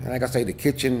like I say, the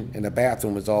kitchen and the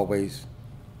bathroom is always,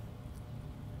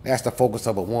 that's the focus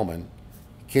of a woman.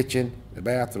 Kitchen, the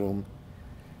bathroom.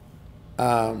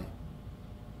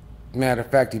 Matter of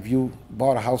fact, if you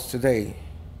bought a house today,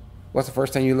 what's the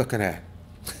first thing you're looking at?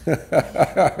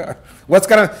 What's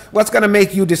gonna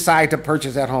make you decide to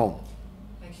purchase that home?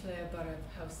 Actually, I bought a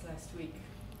house last week.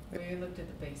 We looked at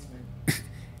the basement.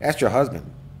 That's your husband.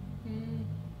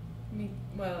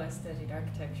 Well, I studied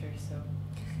architecture, so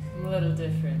I'm a little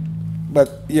different.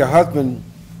 But your husband,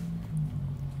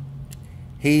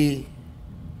 we'll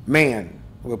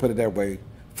put it that way,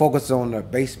 focus on the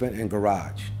basement and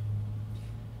garage.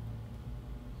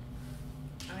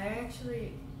 I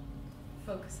actually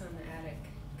focus on the attic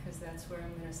because that's where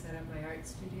I'm going to set up my art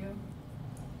studio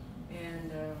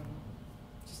and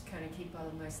just kind of keep all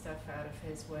of my stuff out of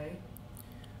his way,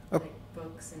 Okay. like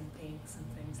books and paints and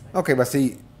things like Okay, but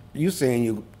see, you saying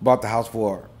you bought the house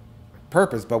for a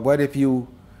purpose, but what if you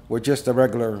were just a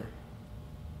regular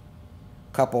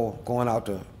couple going out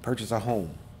to purchase a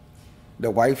home?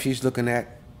 The wife, she's looking at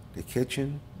the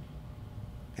kitchen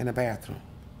and the bathroom.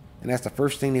 And that's the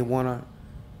first thing they want to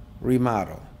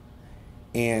remodel.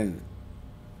 And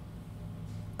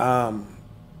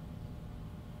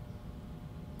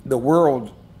the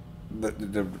world,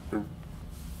 the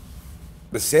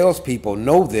salespeople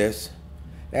know this.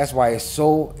 That's why it's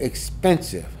so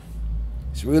expensive.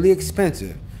 It's really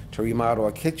expensive to remodel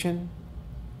a kitchen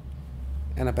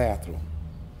and a bathroom.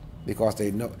 Because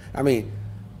they know, I mean,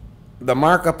 the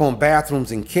markup on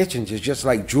bathrooms and kitchens is just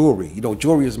like jewelry. You know,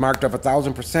 jewelry is marked up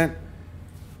 1,000%.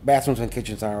 Bathrooms and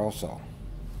kitchens are also.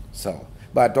 So,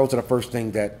 but those are the first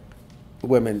thing that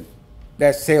women,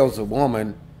 that sells a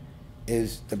woman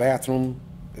is the bathroom,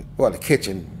 well, the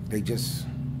kitchen. They just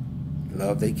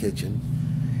love their kitchen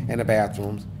and the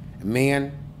bathrooms.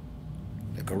 Men,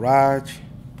 the garage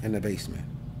and the basement.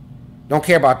 Don't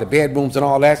care about the bedrooms and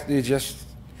all that. It's just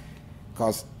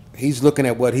because he's looking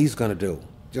at what he's going to do.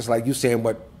 Just like you saying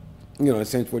what, you know, in a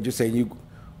sense what you're saying, you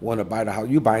want to buy the house.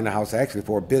 You buying the house actually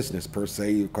for a business per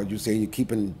se, because you're saying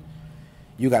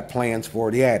you got plans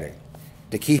for the attic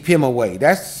to keep him away.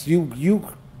 That's you.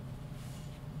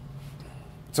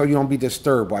 So you don't be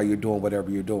disturbed while you're doing whatever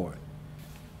you're doing.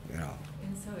 You know.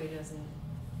 And so he doesn't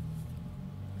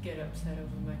get upset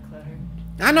over my clutter.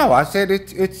 I know. I said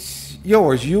it's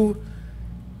yours. They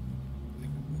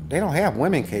don't have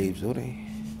women caves, do they?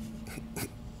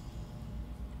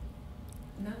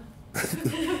 No.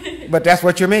 But that's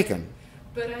what you're making.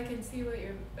 But I can see what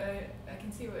you're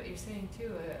saying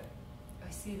too.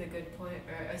 I see the good point,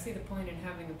 or I see the point in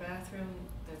having a bathroom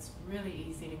that's really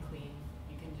easy to clean.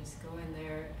 You can just go in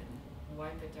there and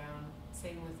wipe it down.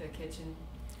 Same with the kitchen.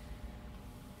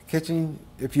 Kitchen,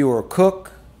 if you were a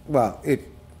cook, well,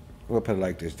 we'll put it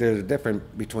like this. There's a difference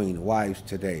between wives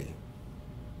today.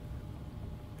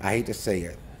 I hate to say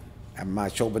it. My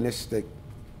chauvinistic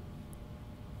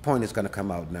point is going to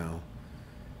come out now.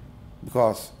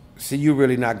 Because, see, you're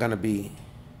really not going to be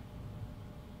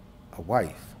a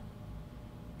wife.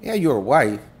 Yeah, you're a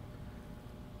wife,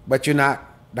 but you're not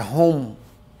the home-making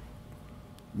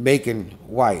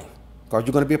wife. Because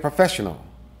you're going to be a professional.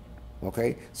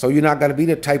 Okay? So you're not going to be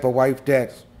the type of wife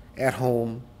that's at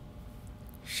home.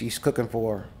 She's cooking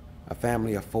for a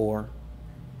family of 4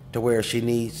 to where she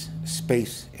needs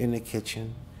space in the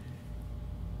kitchen.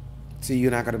 See,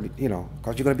 you're not going to be, you know,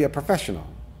 because you're going to be a professional.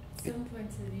 Some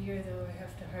points of the year, though, I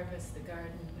have to harvest the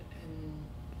garden and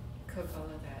cook all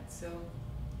of that. So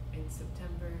in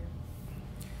September,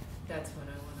 that's when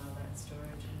I want all that storage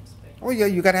and space. Oh, yeah,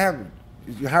 you got to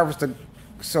you harvest the,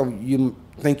 so you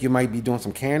think you might be doing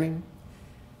some canning?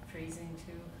 Freezing,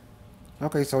 too.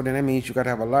 Okay, so then that means you got to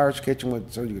have a large kitchen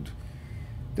with,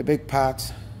 the big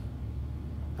pots.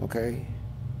 Okay,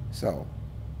 so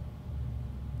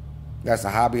that's a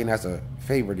hobby and that's a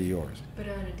favorite of yours. But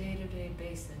on a day-to-day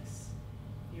basis,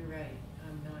 you're right,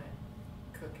 I'm not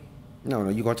cooking. No,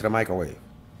 you go to the microwave.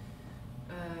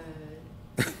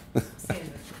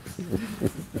 Sandwiches.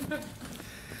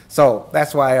 So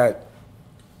that's why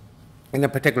in a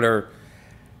particular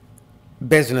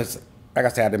business, like I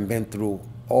said, I've been through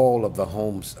all of the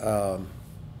homes.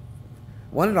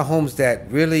 One of the homes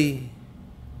that really,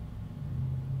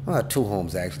 well, 2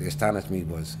 homes actually astonished me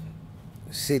was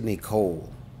Sidney Cole.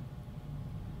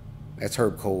 That's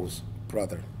Herb Cole's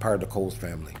brother, part of the Cole's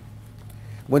family.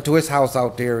 Went to his house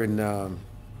out there in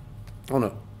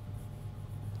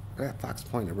Fox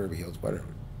Point or River Hills, whatever,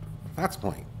 Fox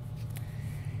Point.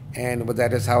 And was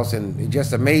at his house, and it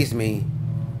just amazed me.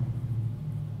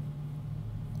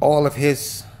 All of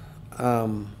his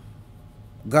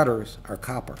gutters are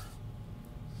copper.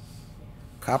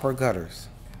 Copper gutters.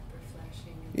 Copper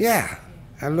flashing. Yeah,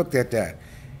 I looked at that.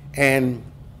 And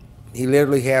he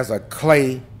literally has a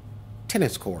clay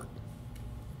tennis court.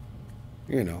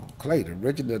 you know, clay, the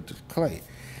original clay.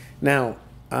 Now,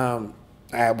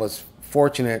 I was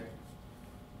fortunate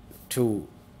to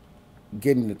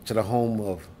get into the home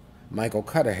of Michael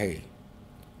Cudahy,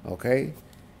 okay?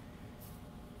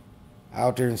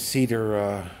 Out there in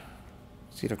Cedar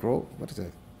Grove, what is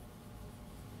it?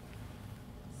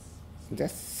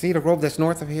 That's Cedar Grove, that's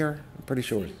north of here? I'm pretty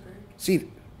sure. Cedar.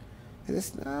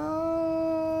 Is this,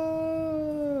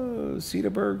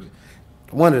 Cedarburg?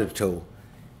 One of the two.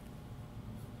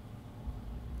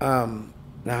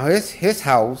 Now his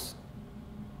house,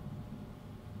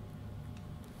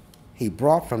 he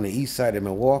brought from the east side of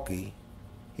Milwaukee.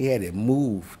 He had it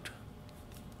moved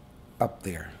up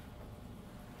there.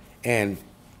 And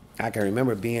I can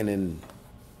remember being in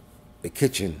the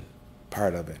kitchen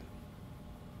part of it.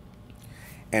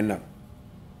 And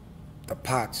the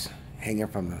pots hanging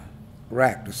from the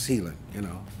rack, the ceiling, you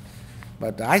know.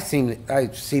 But I seem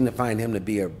to find him to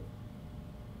be a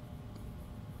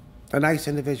nice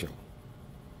individual.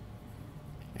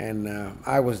 And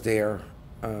I was there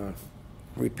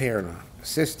repairing a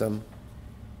system,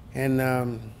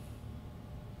 and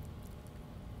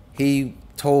he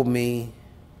told me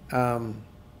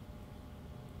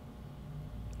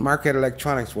Marquette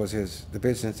Electronics was the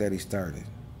business that he started.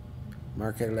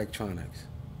 Marquette Electronics.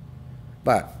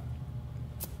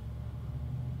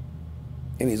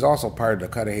 And he's also part of the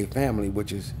Cudahy family,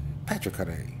 which is Patrick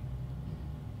Cudahy,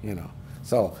 you know.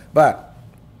 So, but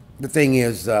the thing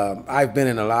is, I've been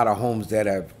in a lot of homes that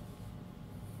have,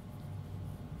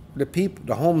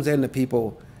 the homes and the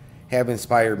people have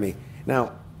inspired me.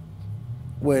 Now,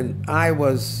 when I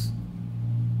was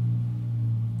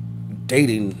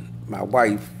dating my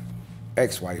wife,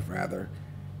 ex-wife rather,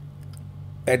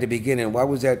 at the beginning, while I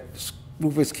was at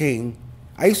Rufus King,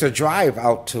 I used to drive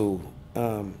out to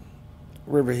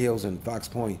River Hills and Fox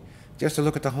Point just to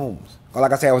look at the homes. Well,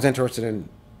 like I said, I was interested in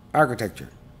architecture,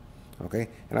 okay?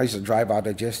 And I used to drive out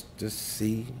there just to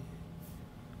see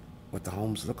what the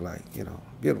homes look like, you know.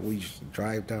 Beautiful. We used to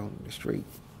drive down the street.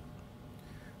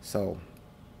 So,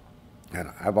 and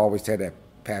I've always had that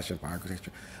passion for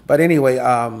architecture. But anyway,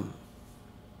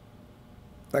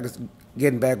 like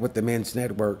getting back with the Men's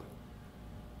Network,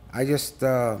 I just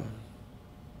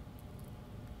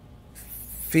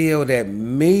feel that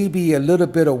maybe a little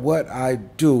bit of what I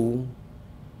do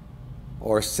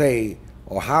or say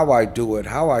or how I do it,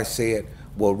 how I say it,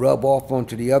 will rub off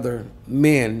onto the other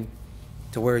men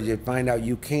to where you find out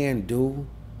you can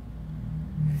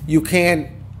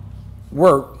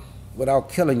work without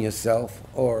killing yourself,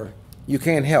 or you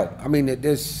can't help. I mean,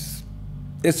 it's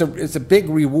a big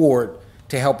reward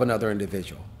to help another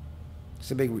individual.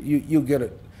 It's a big, you get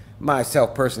it.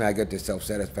 Myself personally, I get the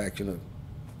self-satisfaction of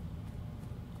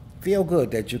feel good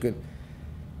that you can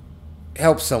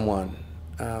help someone.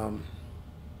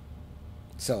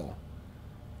 So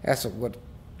that's what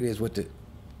it is with the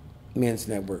Men's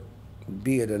Network,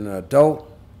 be it an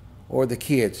adult or the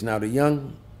kids. Now the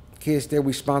young kids there,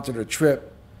 we sponsored a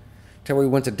trip till we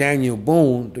went to Daniel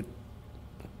Boone to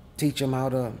teach them how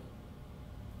to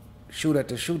shoot at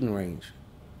the shooting range.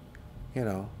 You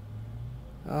know,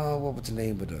 what was the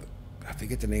name of I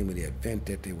forget the name of the event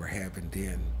that they were having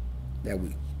then, that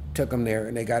we took them there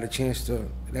and they got a chance to,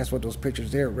 that's what those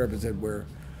pictures there represent, where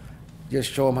just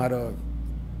show them how to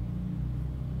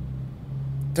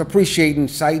appreciate and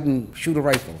sight and shoot a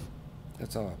rifle.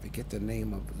 That's all. I forget the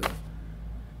name of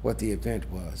what the event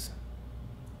was.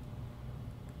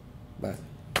 But.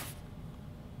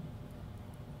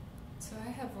 So I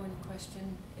have one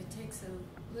question. It takes a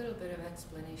little bit of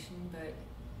explanation, but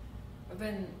I've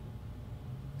been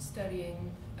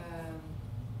studying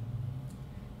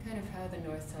kind of how the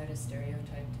North Side is stereotyped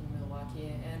in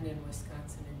Milwaukee and in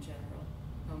Wisconsin in general.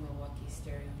 How Milwaukee's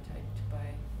stereotyped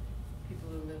by people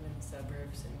who live in the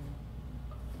suburbs and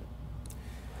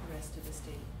the rest of the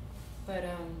state. But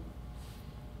I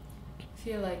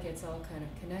feel like it's all kind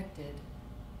of connected.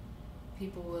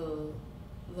 People will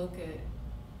look at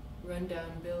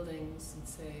rundown buildings and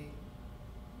say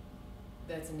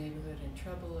that's a neighborhood in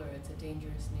trouble or it's a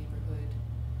dangerous neighborhood,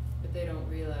 but they don't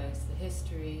realize the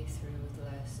history through the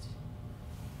last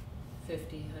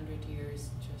 50, 100 years,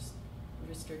 just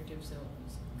restrictive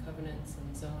zones, covenants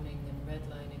and zoning and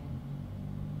redlining,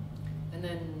 and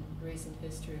then recent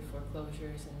history of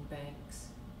foreclosures and banks,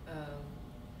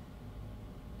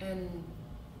 and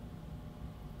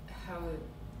how it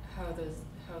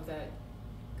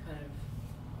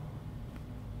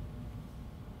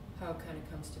kind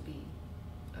of comes to be.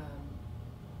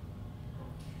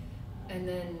 And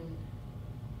then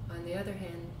on the other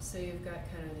hand, so you've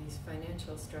got kind of these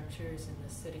financial structures in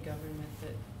the city government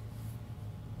that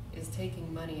is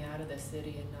taking money out of the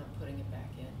city and not putting it back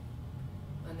in.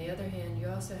 On the other hand, you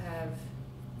also have,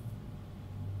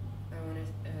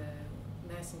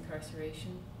 mass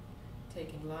incarceration,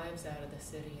 taking lives out of the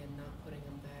city and not putting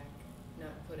them back,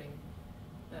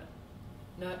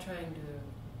 not trying to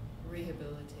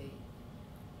rehabilitate,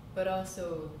 but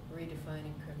also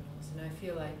redefining criminals. And I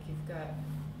feel like you've got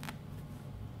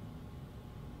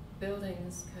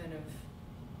buildings kind of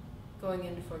going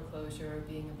into foreclosure or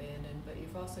being abandoned, but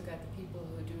you've also got the people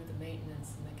who do the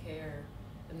maintenance and the care,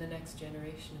 and the next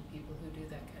generation of people who do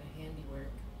that kind of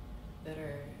handiwork that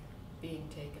are being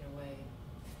taken away.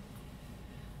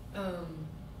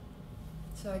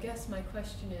 So I guess my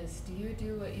question is, do you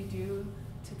do what you do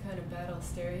to kind of battle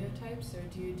stereotypes, or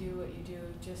do you do what you do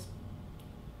just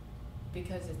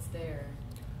because it's there?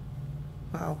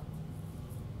 Well,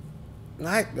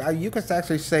 you could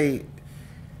actually say,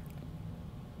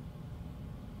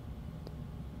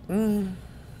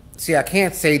 see, I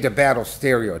can't say to battle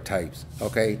stereotypes,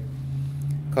 okay?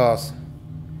 Because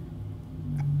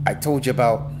I told you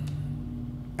about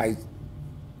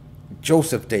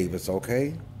Joseph Davis,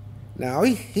 okay? Now,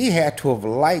 he had to have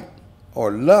liked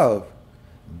or loved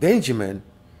Benjamin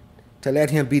to let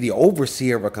him be the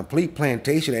overseer of a complete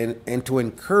plantation and to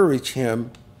encourage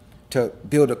him to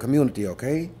build a community,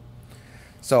 okay?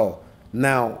 So,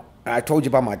 now, I told you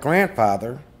about my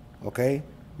grandfather, okay?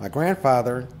 My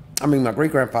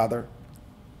great-grandfather,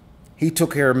 he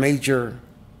took care of Major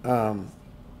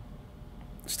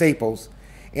Staples,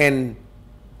 and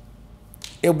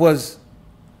it was,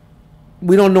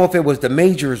 we don't know if it was the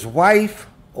Major's wife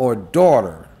or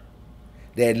daughter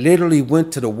that literally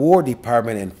went to the War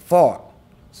Department and fought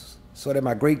so that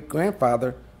my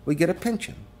great-grandfather would get a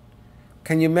pension.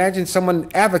 Can you imagine someone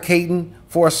advocating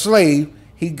for a slave?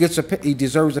 He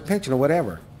deserves a pension or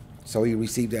whatever. So he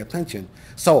received that pension.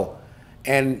 So,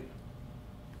 and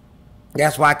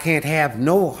that's why I can't have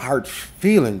no hard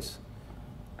feelings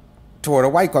toward a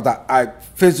white, because I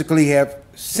physically have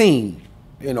seen,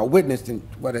 witnessed in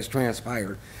what has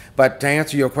transpired. But to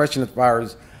answer your question as far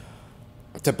as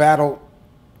to battle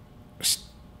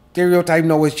stereotype,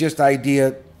 no, it's just the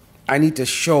idea I need to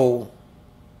show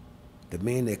the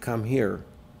men that come here,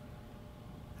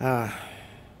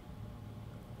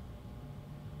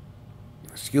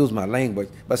 excuse my language,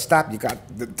 but stop, you got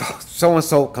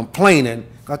so-and-so complaining,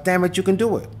 God damn it, you can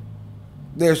do it.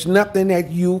 There's nothing that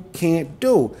you can't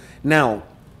do. Now,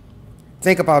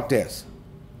 think about this.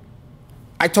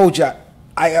 I told you,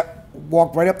 I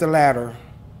walked right up the ladder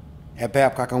at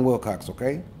Babcock and Wilcox,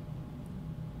 okay?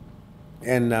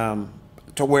 And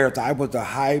to where I was the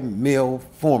high mill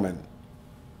foreman,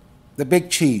 the big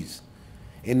cheese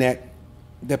in that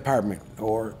department,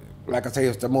 or like I say,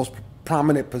 it's the most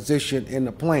prominent position in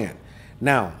the plant.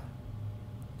 Now,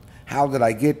 how did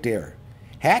I get there?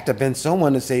 Had to have been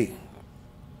someone to say,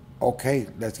 okay,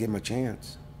 let's give him a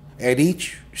chance. At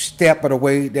each step of the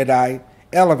way that I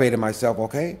elevated myself,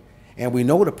 okay? And we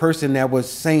know the person that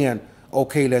was saying,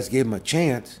 okay, let's give him a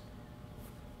chance,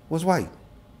 was white.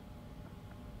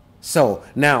 So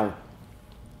now,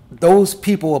 those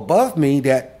people above me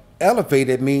that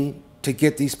elevated me to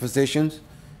get these positions,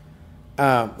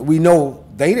 we know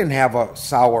they didn't have a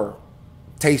sour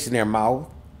taste in their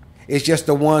mouth. It's just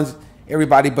the ones,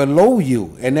 everybody below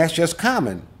you, and that's just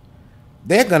common.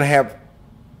 They're going to have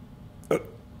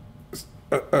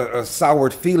a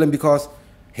soured feeling because,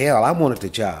 hell, I wanted the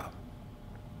job,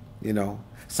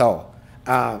 So,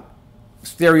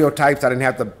 stereotypes, I don't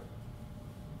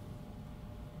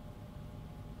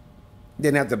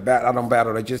battle, I don't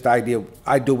battle. It's just the idea,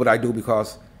 I do what I do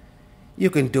because you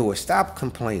can do it. Stop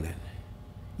complaining.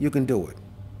 You can do it.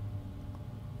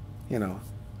 Don't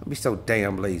be so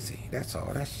damn lazy. That's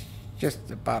all. That's just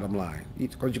the bottom line.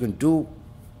 Because you can do.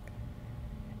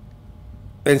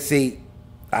 And see,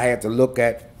 I had to look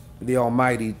at the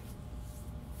Almighty.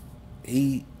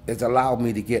 He has allowed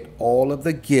me to get all of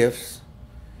the gifts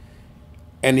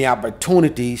and the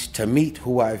opportunities to meet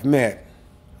who I've met.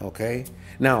 Okay?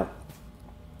 Now,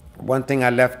 one thing I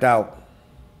left out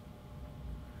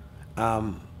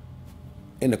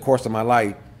in the course of my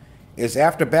life is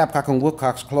after Babcock and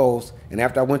Wilcox closed, and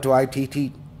after I went to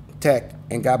ITT Tech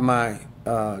and got my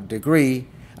degree,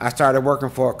 I started working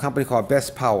for a company called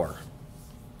Best Power.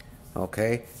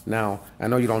 Okay? Now, I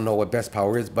know you don't know what Best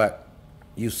Power is, but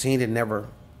you've seen it, never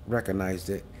recognized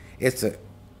it. It's an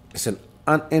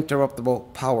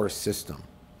uninterruptible power system.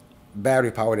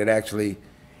 Battery power that actually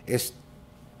is.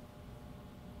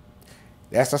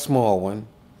 That's a small one,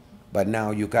 but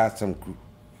now you got some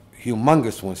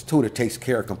humongous ones too that takes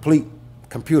care of complete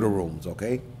computer rooms,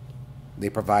 okay? They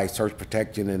provide surge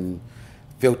protection and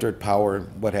filtered power,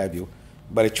 what have you,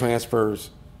 but it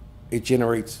transfers, it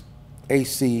generates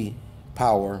AC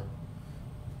power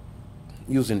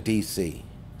using DC.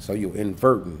 So you're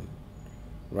inverting.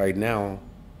 Right now,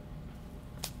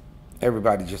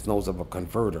 everybody just knows of a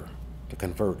converter to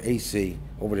convert AC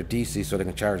over to DC so they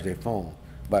can charge their phone.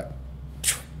 But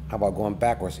how about going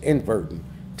backwards, inverting,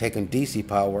 taking DC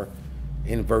power,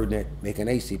 inverting it, making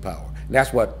AC power. And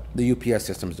that's what the UPS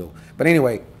systems do. But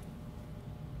anyway,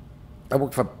 I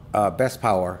worked for Best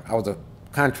Power. I was a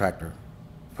contractor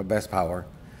for Best Power.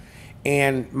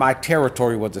 And my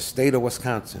territory was the state of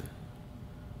Wisconsin,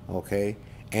 okay?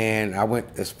 And I went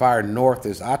as far north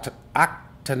as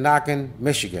Occonagon,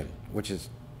 Michigan, which is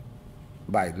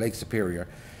by Lake Superior.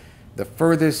 The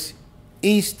furthest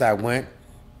east I went,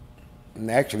 and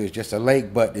actually it's just a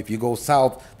lake, but if you go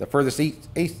south, the furthest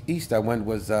east I went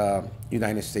was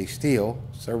United States Steel,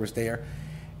 service there.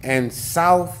 And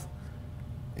south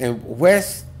and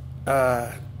west,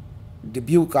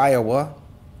 Dubuque, Iowa,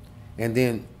 and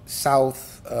then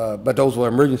south, but those were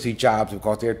emergency jobs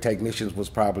because their technicians was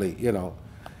probably, you know,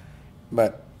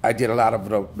 but I did a lot of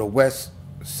the west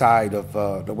side of,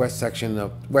 the west section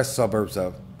of, west suburbs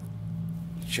of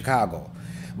Chicago.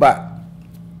 But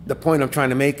the point I'm trying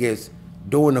to make is,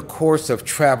 during the course of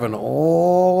traveling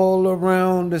all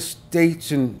around the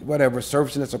states and whatever,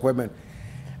 servicing this equipment,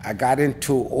 I got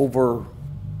into over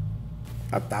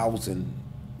 1,000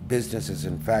 businesses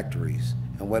and factories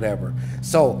and whatever.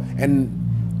 So, and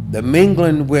the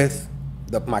mingling with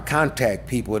my contact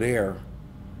people there,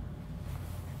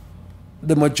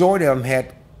 the majority of them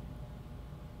had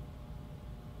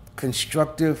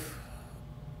constructive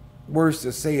words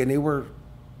to say, and they were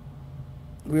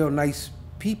real nice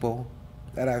people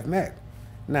that I've met.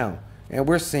 Now, and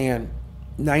we're saying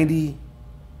 99%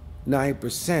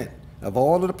 of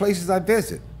all of the places I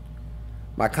visit,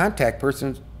 my contact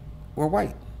persons were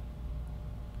white,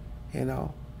 you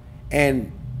know,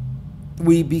 and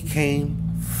we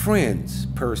became friends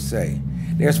per se.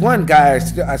 There's one guy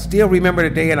I still remember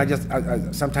the day,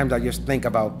 and sometimes I just think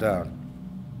about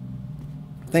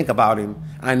him.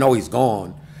 I know he's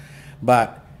gone,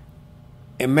 but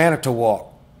in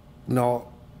Manitowoc, no,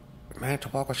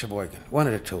 Manitowoc or Sheboygan, one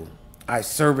of the two, I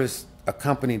serviced a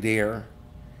company there,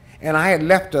 and I had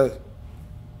left a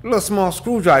little small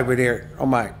screwdriver there on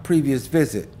my previous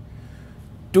visit.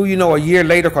 Do you know, a year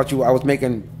later, because I was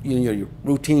making, you know, your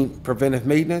routine preventive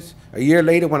maintenance, a year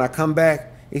later when I come back,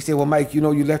 he said, well, Mike, you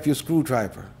know, you left your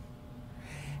screwdriver.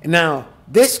 And now,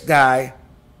 this guy,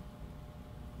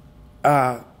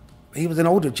 he was an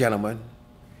older gentleman,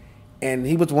 and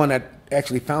he was the one that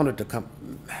actually founded the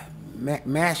company.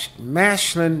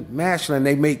 Mashland,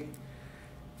 they make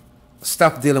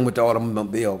stuff dealing with the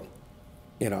automobile,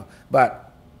 you know.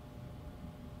 But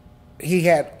he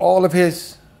had all of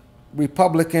his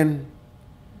Republican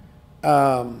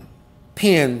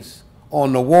pins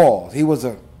on the walls. He was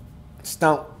a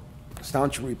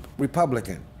staunch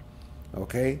Republican,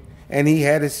 okay? And he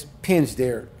had his pins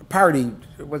there,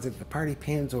 was it the party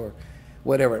pins or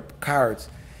whatever, cards.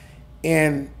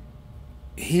 And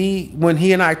when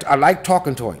he and I like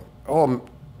talking to him. Oh,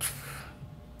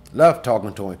 love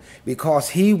talking to him, because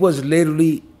he was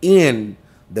literally in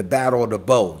the Battle of the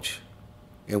Bulge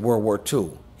in World War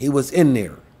II. He was in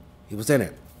there. He was in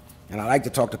it. And I like to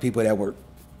talk to people that were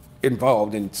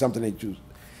involved in something that you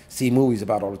see movies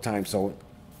about all the time. So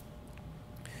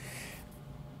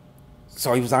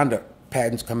he was under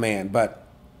Patton's command, but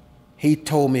he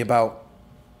told me the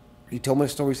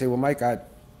story. He said, well, Mike, I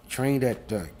trained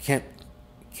at Camp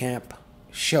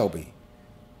Shelby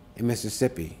in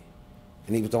Mississippi,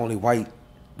 and he was the only white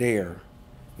there,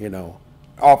 you know,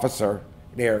 officer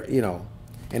there, you know,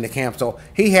 in the camp. So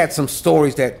he had some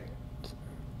stories that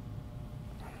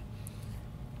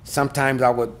sometimes I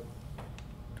would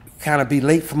kind of be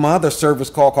late for my other service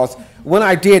call, because when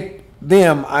I did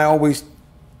them, I always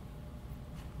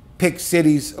picked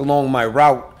cities along my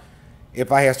route.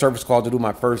 If I had service call to do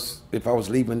my first, if I was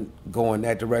leaving, going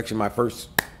that direction, my first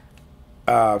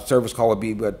service call would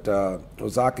be with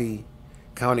Ozaukee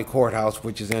County Courthouse,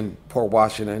 which is in Port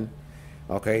Washington.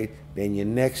 Okay, then your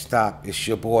next stop is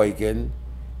Sheboygan.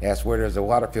 That's where there's a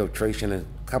water filtration and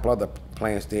a couple other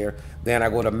plants there. Then I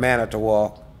go to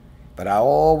Manitowoc, but I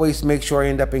always make sure I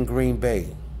end up in Green Bay,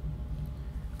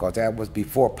 because that was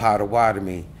before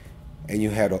Potawatomi, and you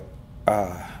had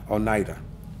Oneida.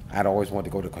 I'd always want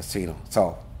to go to the casino.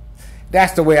 So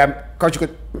that's the way because you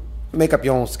could make up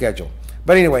your own schedule.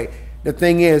 But anyway, the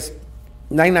thing is,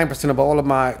 99% of all of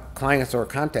my clients or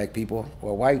contact people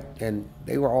were white, and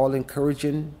they were all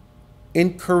encouraging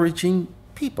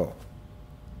people,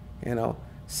 you know.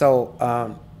 So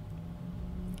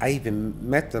I even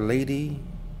met the lady.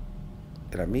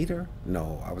 Did I meet her?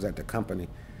 No, I was at the company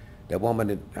that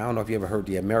woman, I don't know if you ever heard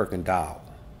the American Doll.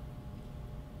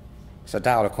 It's a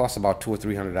doll that costs about $200 or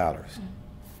 $300.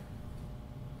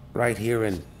 Right here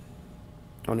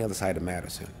on the other side of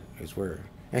Madison is where,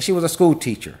 and she was a school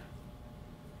teacher.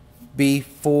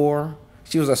 Before,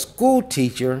 she was a school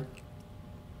teacher,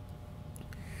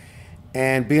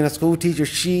 and being a school teacher,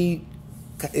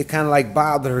 it kind of like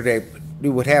bothered her that we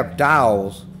would have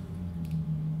dolls,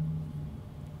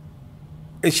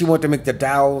 and she wanted to make the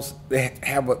dolls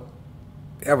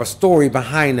have a story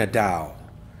behind the doll,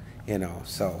 you know.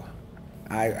 So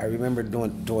I remember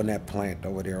doing that plant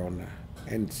over there on the,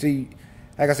 and see,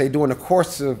 like I say, during the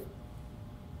course of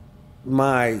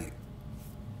my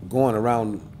going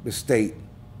around the state,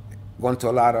 going to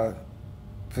a lot of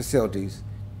facilities,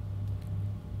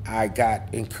 I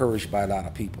got encouraged by a lot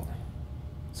of people.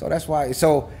 So that's why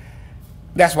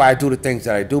I do the things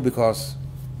that I do, because,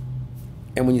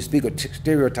 and when you speak of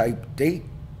stereotype, they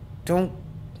don't,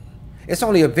 it's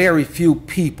only a very few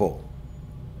people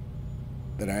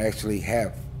that I actually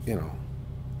have, you know,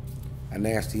 a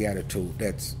nasty attitude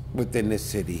that's within this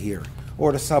city here,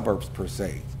 or the suburbs per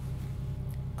se.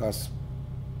 Because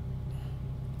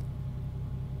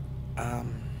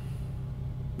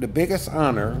the biggest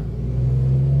honor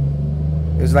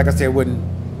is, like I said, when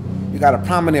you got a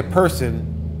prominent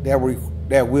person that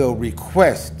will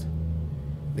request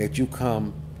that you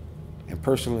come and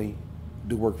personally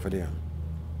do work for them.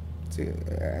 See,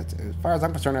 as far as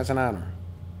I'm concerned, that's an honor,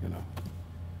 you know,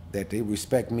 that they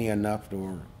respect me enough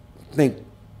to think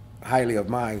highly of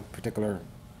my particular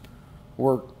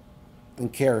work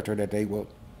and character, that they will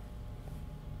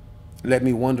let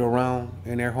me wander around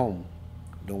in their home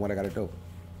doing what I got to do.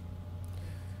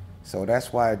 So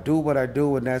that's why I do what I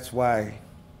do, and that's why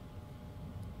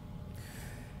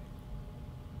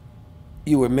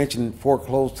you were mentioning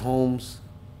foreclosed homes,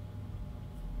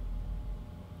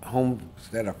 homes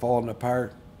that are falling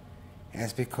apart.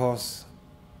 That's because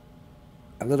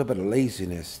a little bit of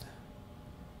laziness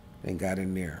then got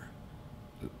in there.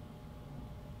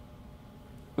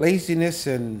 Laziness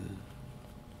and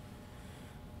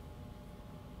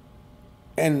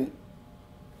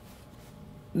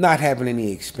not having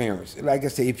any experience. Like I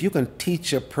say, if you can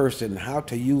teach a person how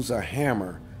to use a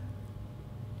hammer,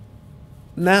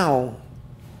 now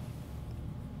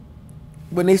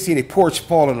when they see the porch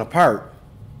falling apart,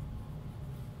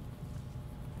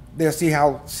 they'll see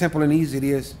how simple and easy it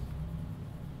is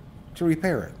to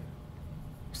repair it,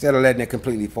 instead of letting it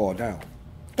completely fall down.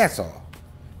 That's all,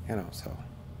 you know. So.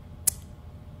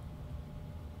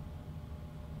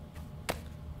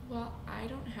 Well, I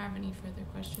don't have any further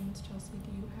questions. Chelsea,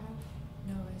 do you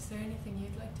have? No, is there anything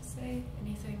you'd like to say?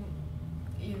 Anything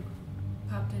you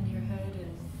popped into your head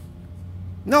and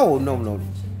No.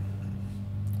 mention?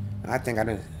 I think I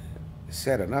didn't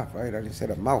said enough, right? I just said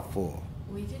a mouthful.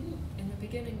 We didn't, in the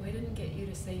beginning, we didn't get you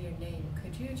to say your name.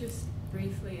 Could you just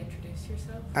briefly introduce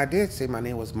yourself? I did say my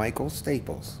name was Michael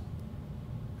Staples.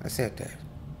 I said that.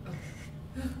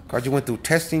 Because you went through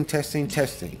testing.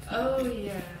 Oh,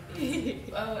 yeah.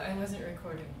 Oh, I wasn't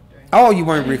recording during Oh, you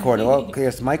weren't recording. Okay,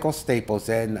 it's Michael Staples,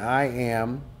 and I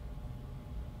am.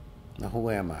 Now, who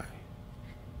am I?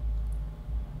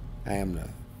 I am the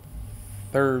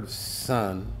third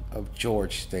son of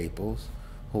George Staples,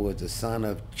 who is the son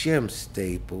of Jim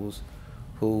Staples,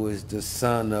 who is the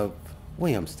son of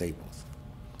William Staples.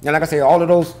 And like I say, all of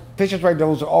those pictures right,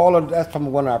 that's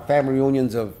from one of our family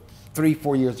reunions of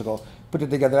 3-4 years ago. Put it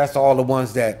together, that's all the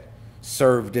ones that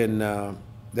served in the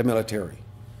military.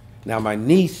 Now my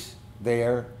niece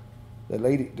there, the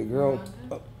girl,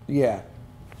 yeah,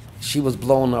 she was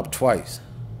blown up twice.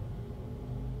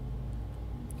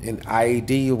 In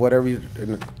IED or whatever,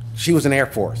 she was in Air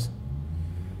Force.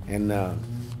 And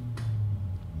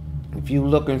if you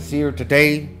look and see her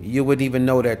today, you wouldn't even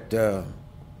know that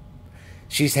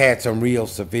she's had some real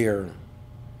severe,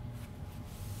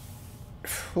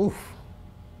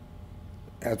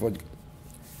 that's what,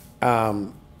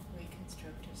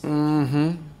 reconstructors.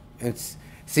 mm-hmm. It's,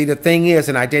 see, the thing is,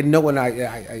 and I didn't know,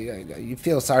 and you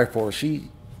feel sorry for her.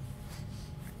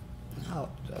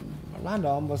 Miranda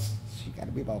almost, she got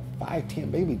to be about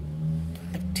 5'10", maybe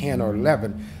 10 or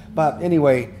 11. But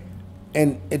anyway,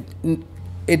 and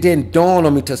it didn't dawn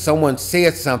on me till someone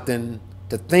said something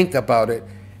to think about it,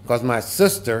 because my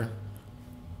sister,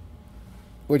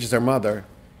 which is her mother,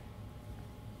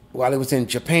 while it was in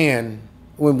Japan,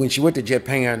 when she went to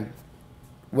Japan,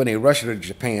 when they rushed her to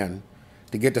Japan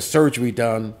to get the surgery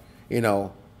done, you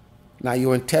know, now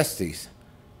you're in testes.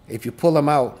 If you pull them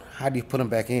out, how do you put them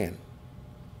back in?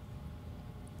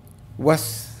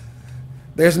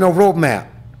 There's no roadmap.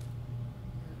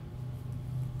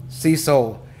 See,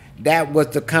 so that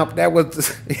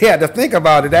was yeah, to think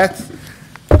about it, that's,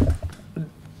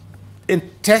 in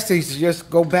testes just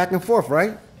go back and forth,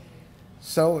 right?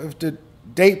 So if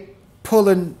they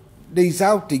pulling these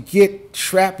out to get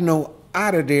shrapnel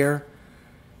out of there,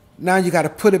 now you got to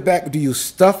put it back. Do you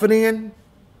stuff it in?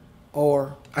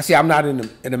 Or, I see, I'm not in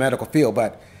the medical field,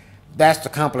 but that's the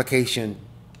complication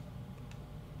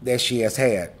that she has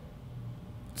had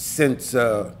since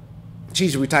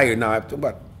she's retired now.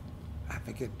 But I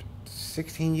forget,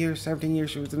 16 years, 17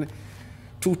 years she was in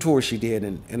 2 tours she did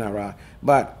in Iraq.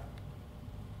 But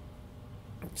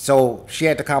so she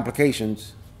had the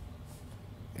complications,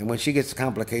 and when she gets the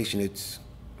complication, it's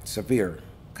severe.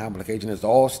 Complication is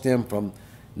all stem from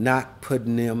not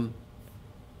putting them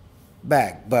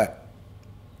back. But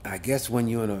I guess when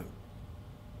you're in a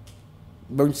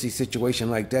emergency situation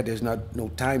like that, there's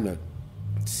no time to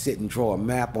sit and draw a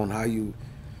map on how you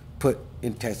put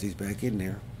intestines back in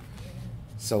there.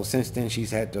 So since then,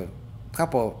 she's had a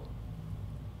couple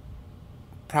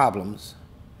problems,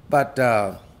 but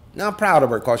I'm proud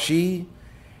of her because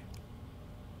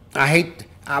I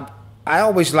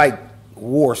always like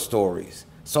war stories.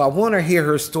 So I want to hear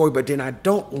her story, but then I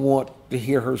don't want to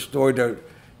hear her story to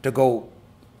go,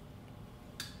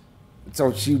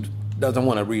 so she doesn't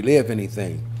want to relive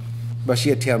anything. But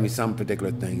she'll tell me some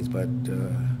particular things. But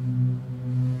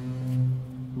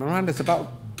Miranda's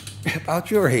about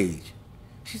your age.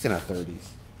 She's in her 30s.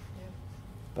 Yeah.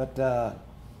 But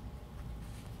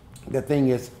the thing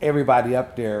is, everybody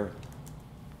up there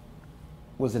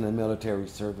was in the military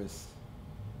service.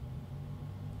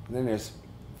 And then there's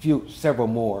several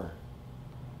more.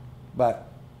 But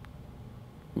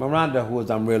Miranda, who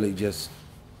I'm really just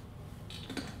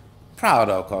proud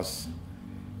of, because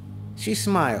she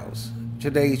smiles.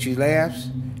 Today she laughs,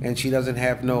 and she doesn't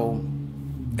have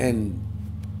and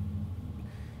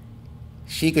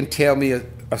she can tell me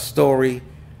a story.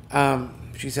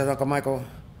 She says, Uncle Michael,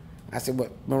 I said,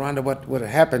 Miranda, what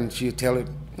happened? She'd tell it,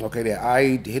 okay, the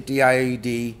IED, hit the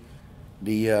IED,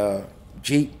 the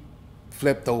Jeep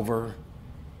flipped over,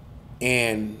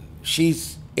 and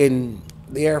she's in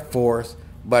the Air Force,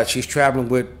 but she's traveling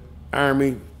with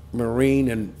Army, Marine,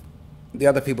 and the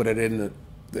other people that are in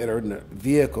the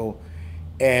vehicle,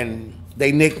 and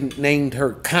they nicknamed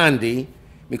her Condi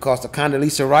because of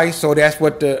Condoleezza Rice, so that's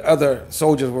what the other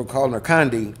soldiers were calling her,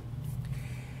 Condi.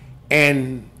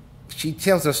 And she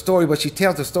tells a story, but she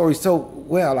tells the story so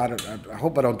well, I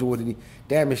hope I don't do any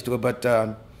damage to it,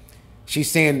 but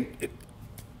she's saying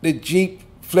the Jeep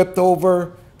flipped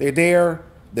over, they're there,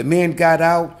 the men got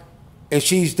out, and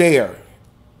she's there.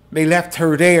 They left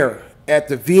her there at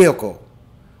the vehicle,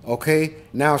 okay?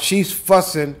 Now she's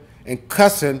fussing and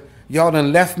cussing, y'all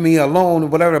done left me alone,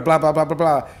 whatever, blah, blah, blah, blah,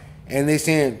 blah. And they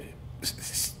saying,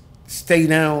 stay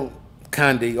down,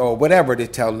 Condi, or whatever they're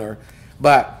telling her.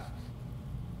 But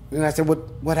then I said,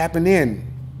 what happened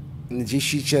then? And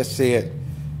she just said,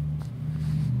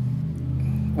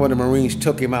 one of the Marines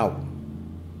took him out.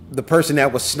 The person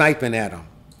that was sniping at him,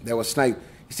 he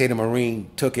said the Marine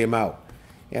took him out.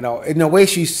 You know, in the way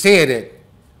she said it,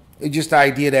 it's just the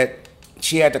idea that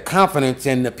she had the confidence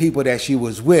in the people that she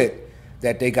was with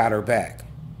that they got her back.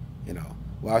 You know,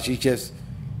 while she tells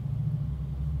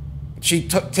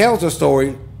the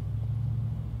story,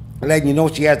 letting you know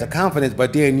she has the confidence,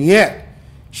 but then yet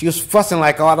she was fussing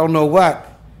like, oh, I don't know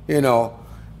what, you know,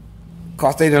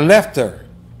 because they done left her.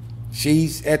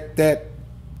 She's at that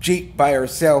Jeep by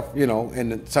herself, you know,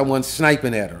 and someone's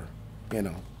sniping at her, you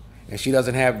know, and she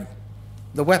doesn't have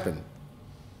the weapon,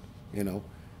 you know.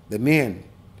 The men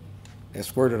that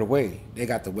squirted away, they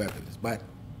got the weapons, but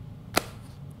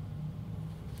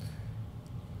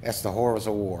that's the horrors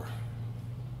of war.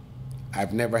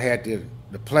 I've never had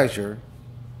the pleasure,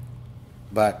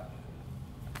 but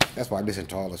that's why I listen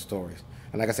to all the stories.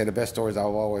 And like I said, the best stories I've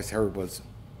always heard was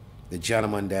the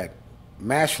gentleman that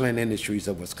Mashland Industries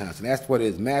of Wisconsin. That's what it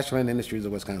is, Mashland Industries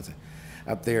of Wisconsin.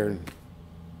 Up there in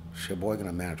Sheboygan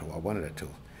or Manitowoc, one of the two.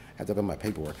 I have to look at my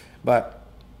paperwork. But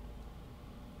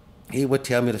he would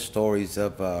tell me the stories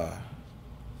of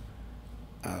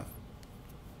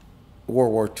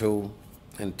World War II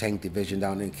and Tank Division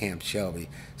down in Camp Shelby.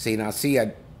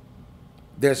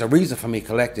 There's a reason for me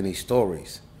collecting these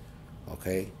stories,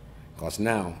 okay? Because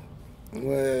now,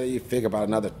 well, you figure about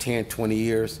another 10, 20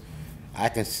 years,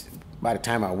 by the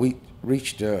time I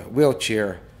reach the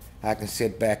wheelchair, I can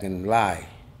sit back and lie.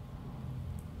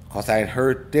 Because I had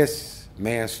heard this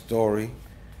man's story,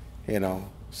 you know,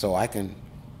 so I can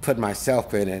put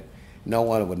myself in it. No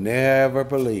one would never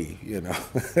believe, you know.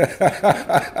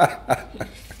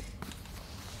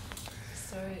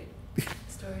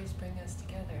 Stories bring us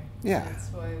together. Yeah. That's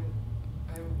why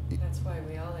That's why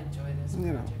we all enjoy this You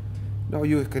know. project. No,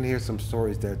 you can hear some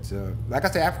stories that, like I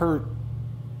said, I've heard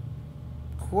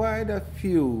quite a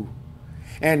few.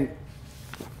 And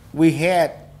we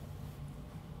had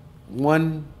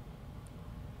one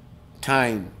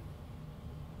time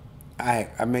I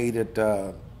made it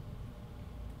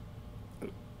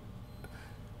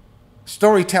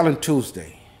Storytelling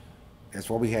Tuesday. That's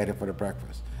what we had it for the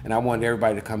breakfast. And I wanted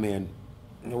everybody to come in.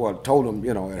 Well, told them,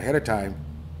 ahead of time,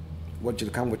 I want you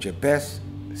to come with your best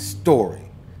story.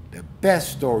 The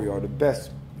best story or the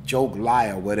best joke, lie,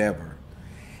 or whatever.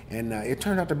 And it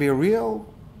turned out to be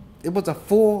it was a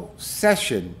full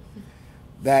session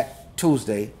that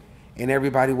Tuesday, and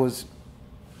everybody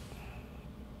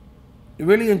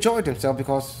really enjoyed themselves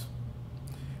because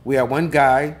we had one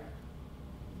guy,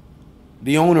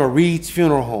 the owner of Reed's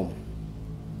Funeral Home.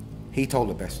 He told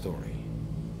the best story.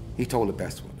 He told the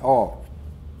best one. Oh,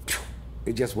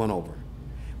 it just went over.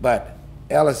 But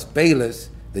Ellis Bayless,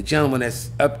 the gentleman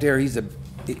that's up there, he's a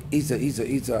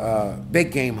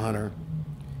big game hunter.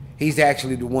 He's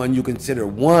actually the one you consider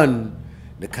won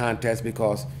the contest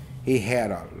because he had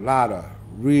a lot of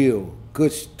real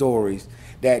good stories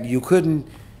that you couldn't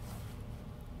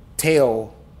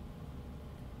tell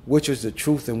which was the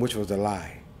truth and which was the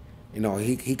lie.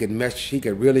 He could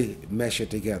really mesh it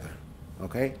together.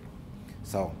 Okay?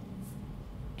 So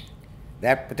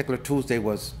that particular Tuesday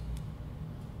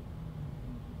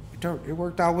it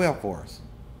worked out well for us.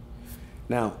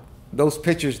 Now, those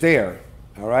pictures there,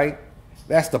 all right,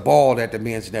 that's the ball that the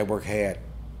Men's Network had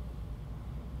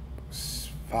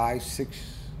 5-6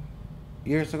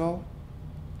 years ago.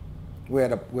 We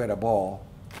had a ball.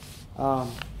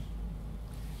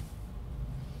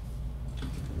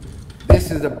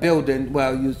 This is a building.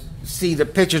 Well, you see the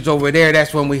pictures over there.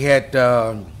 That's when we had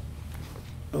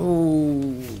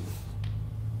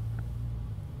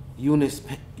Eunice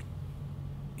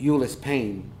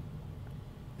Payne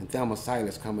and Thelma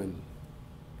Silas come and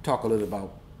talk a little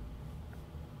about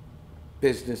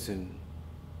business and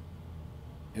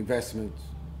investments,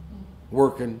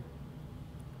 working,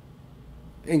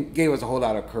 and gave us a whole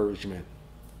lot of encouragement.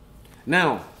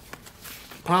 Now,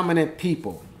 prominent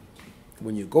people,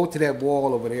 when you go to that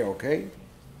wall over there, okay,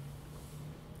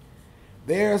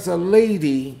 there's a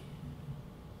lady.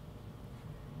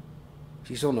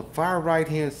 She's on the far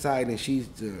right-hand side, and she's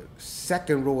the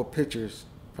second row of pictures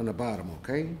from the bottom,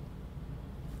 okay?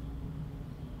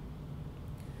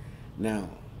 Now,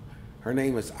 her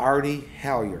name is Artie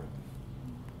Halyard,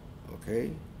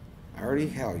 okay? Artie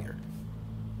Halyard.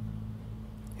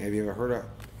 Have you ever heard of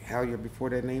Halyard before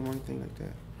that name or anything like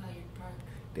that? Halyard Park.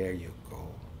 There you go.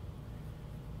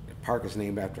 The park is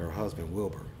named after her husband,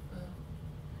 Wilbur.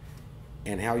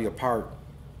 And Halyard Park,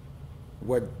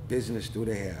 what business do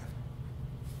they have?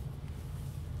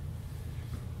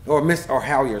 Or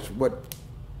Halyard's, what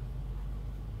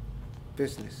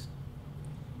business?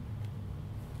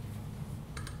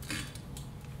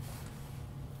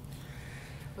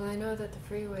 Well, I know that the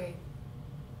freeway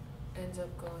ends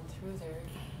up going through there,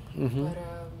 Mm-hmm.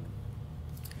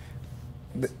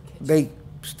 but They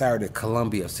started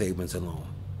Columbia Savings and Loan.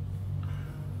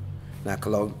 Now,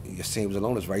 Columbia Savings and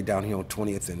Loan is right down here on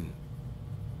 20th and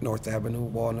North Avenue,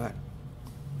 Walnut.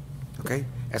 Okay?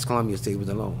 That's Columbia Savings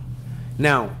and Loan.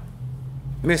 Now,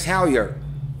 Miss Halyard,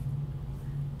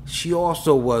 she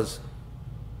also was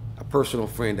a personal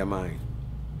friend of mine.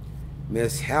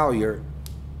 Miss Halyard,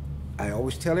 I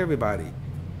always tell everybody,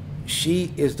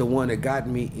 she is the one that got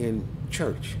me in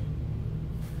church.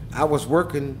 I was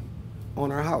working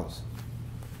on her house,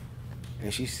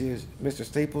 and she says, Mr.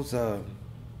 Staples, a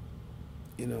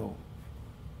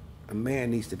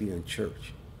man needs to be in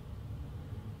church.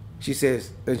 She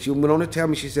says, and she went on to tell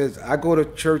me, she says, I go to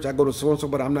church, I go to so-and-so,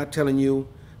 but I'm not telling you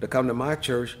to come to my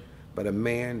church, but a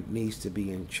man needs to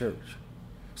be in church.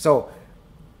 So,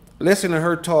 listen to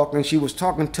her talk, and she was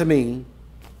talking to me.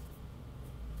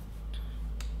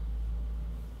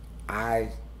 I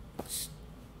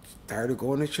started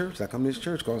going to church. I come to this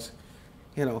church because,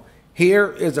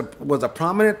 here was a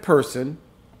prominent person,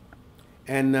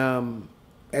 and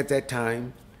at that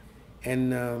time,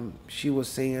 and she was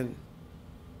saying,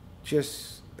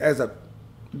 just as a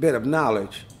bit of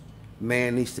knowledge,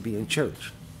 man needs to be in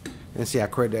church. And see, I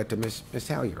credit that to Miss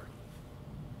Halyard.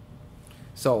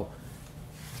 So,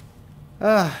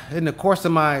 in the course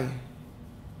of my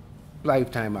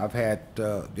lifetime, I've had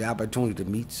the opportunity to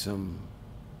meet some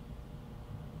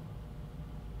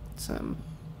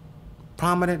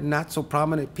prominent, not so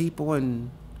prominent people, and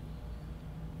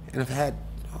I've had,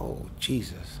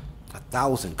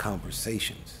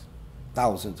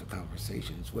 thousands of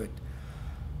conversations with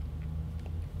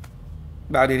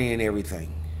about any and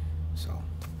everything. So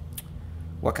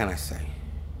what can I say?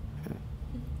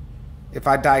 If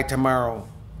I die tomorrow,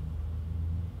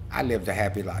 I lived a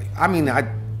happy life. I mean, an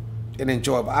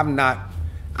enjoyable.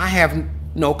 I have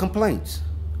no complaints.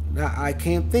 I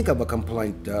can't think of a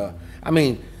complaint. I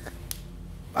mean,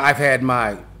 I've had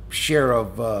my share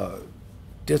of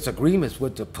disagreements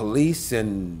with the police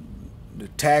and the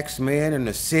tax man and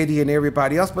the city and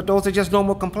everybody else, but those are just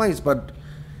normal complaints. But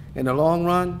in the long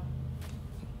run,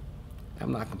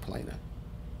 I'm not complaining.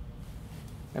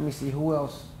 Let me see who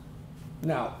else.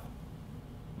 Now,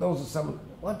 those are some.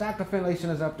 Well, Dr. Finlayson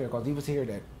is up there because he was here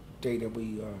that day that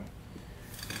we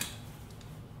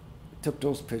took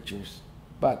those pictures.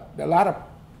 But a lot of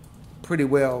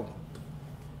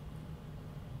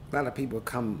people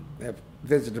come, have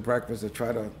visited the breakfast to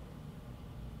try to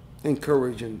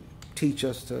encourage and teach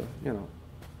us to,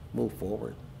 move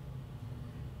forward.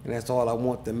 And that's all I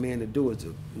want the men to do, is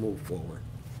to move forward.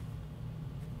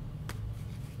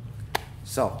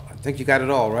 So, I think you got it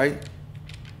all, right? I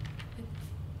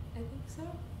think so.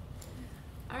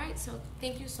 All right, so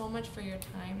thank you so much for your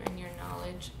time and your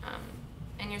knowledge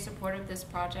and your support of this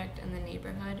project and the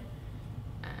neighborhood.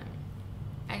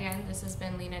 Again, this has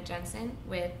been Lena Jensen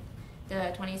with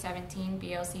the 2017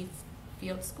 BLC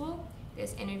Field School.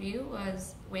 This interview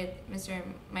was with Mr.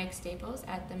 Mike Staples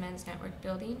at the Men's Network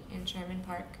Building in Sherman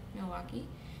Park, Milwaukee,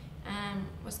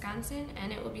 Wisconsin,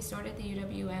 and it will be stored at the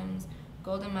UWM's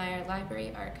Golda Meir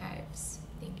Library Archives.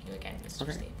 Thank you again, Mr.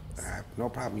 Okay. Staples. No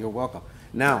problem. You're welcome.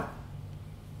 Now,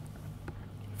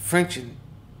 French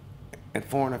and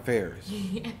Foreign Affairs.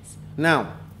 Yes.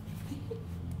 Now,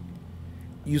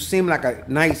 you seem like a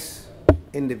nice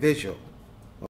individual.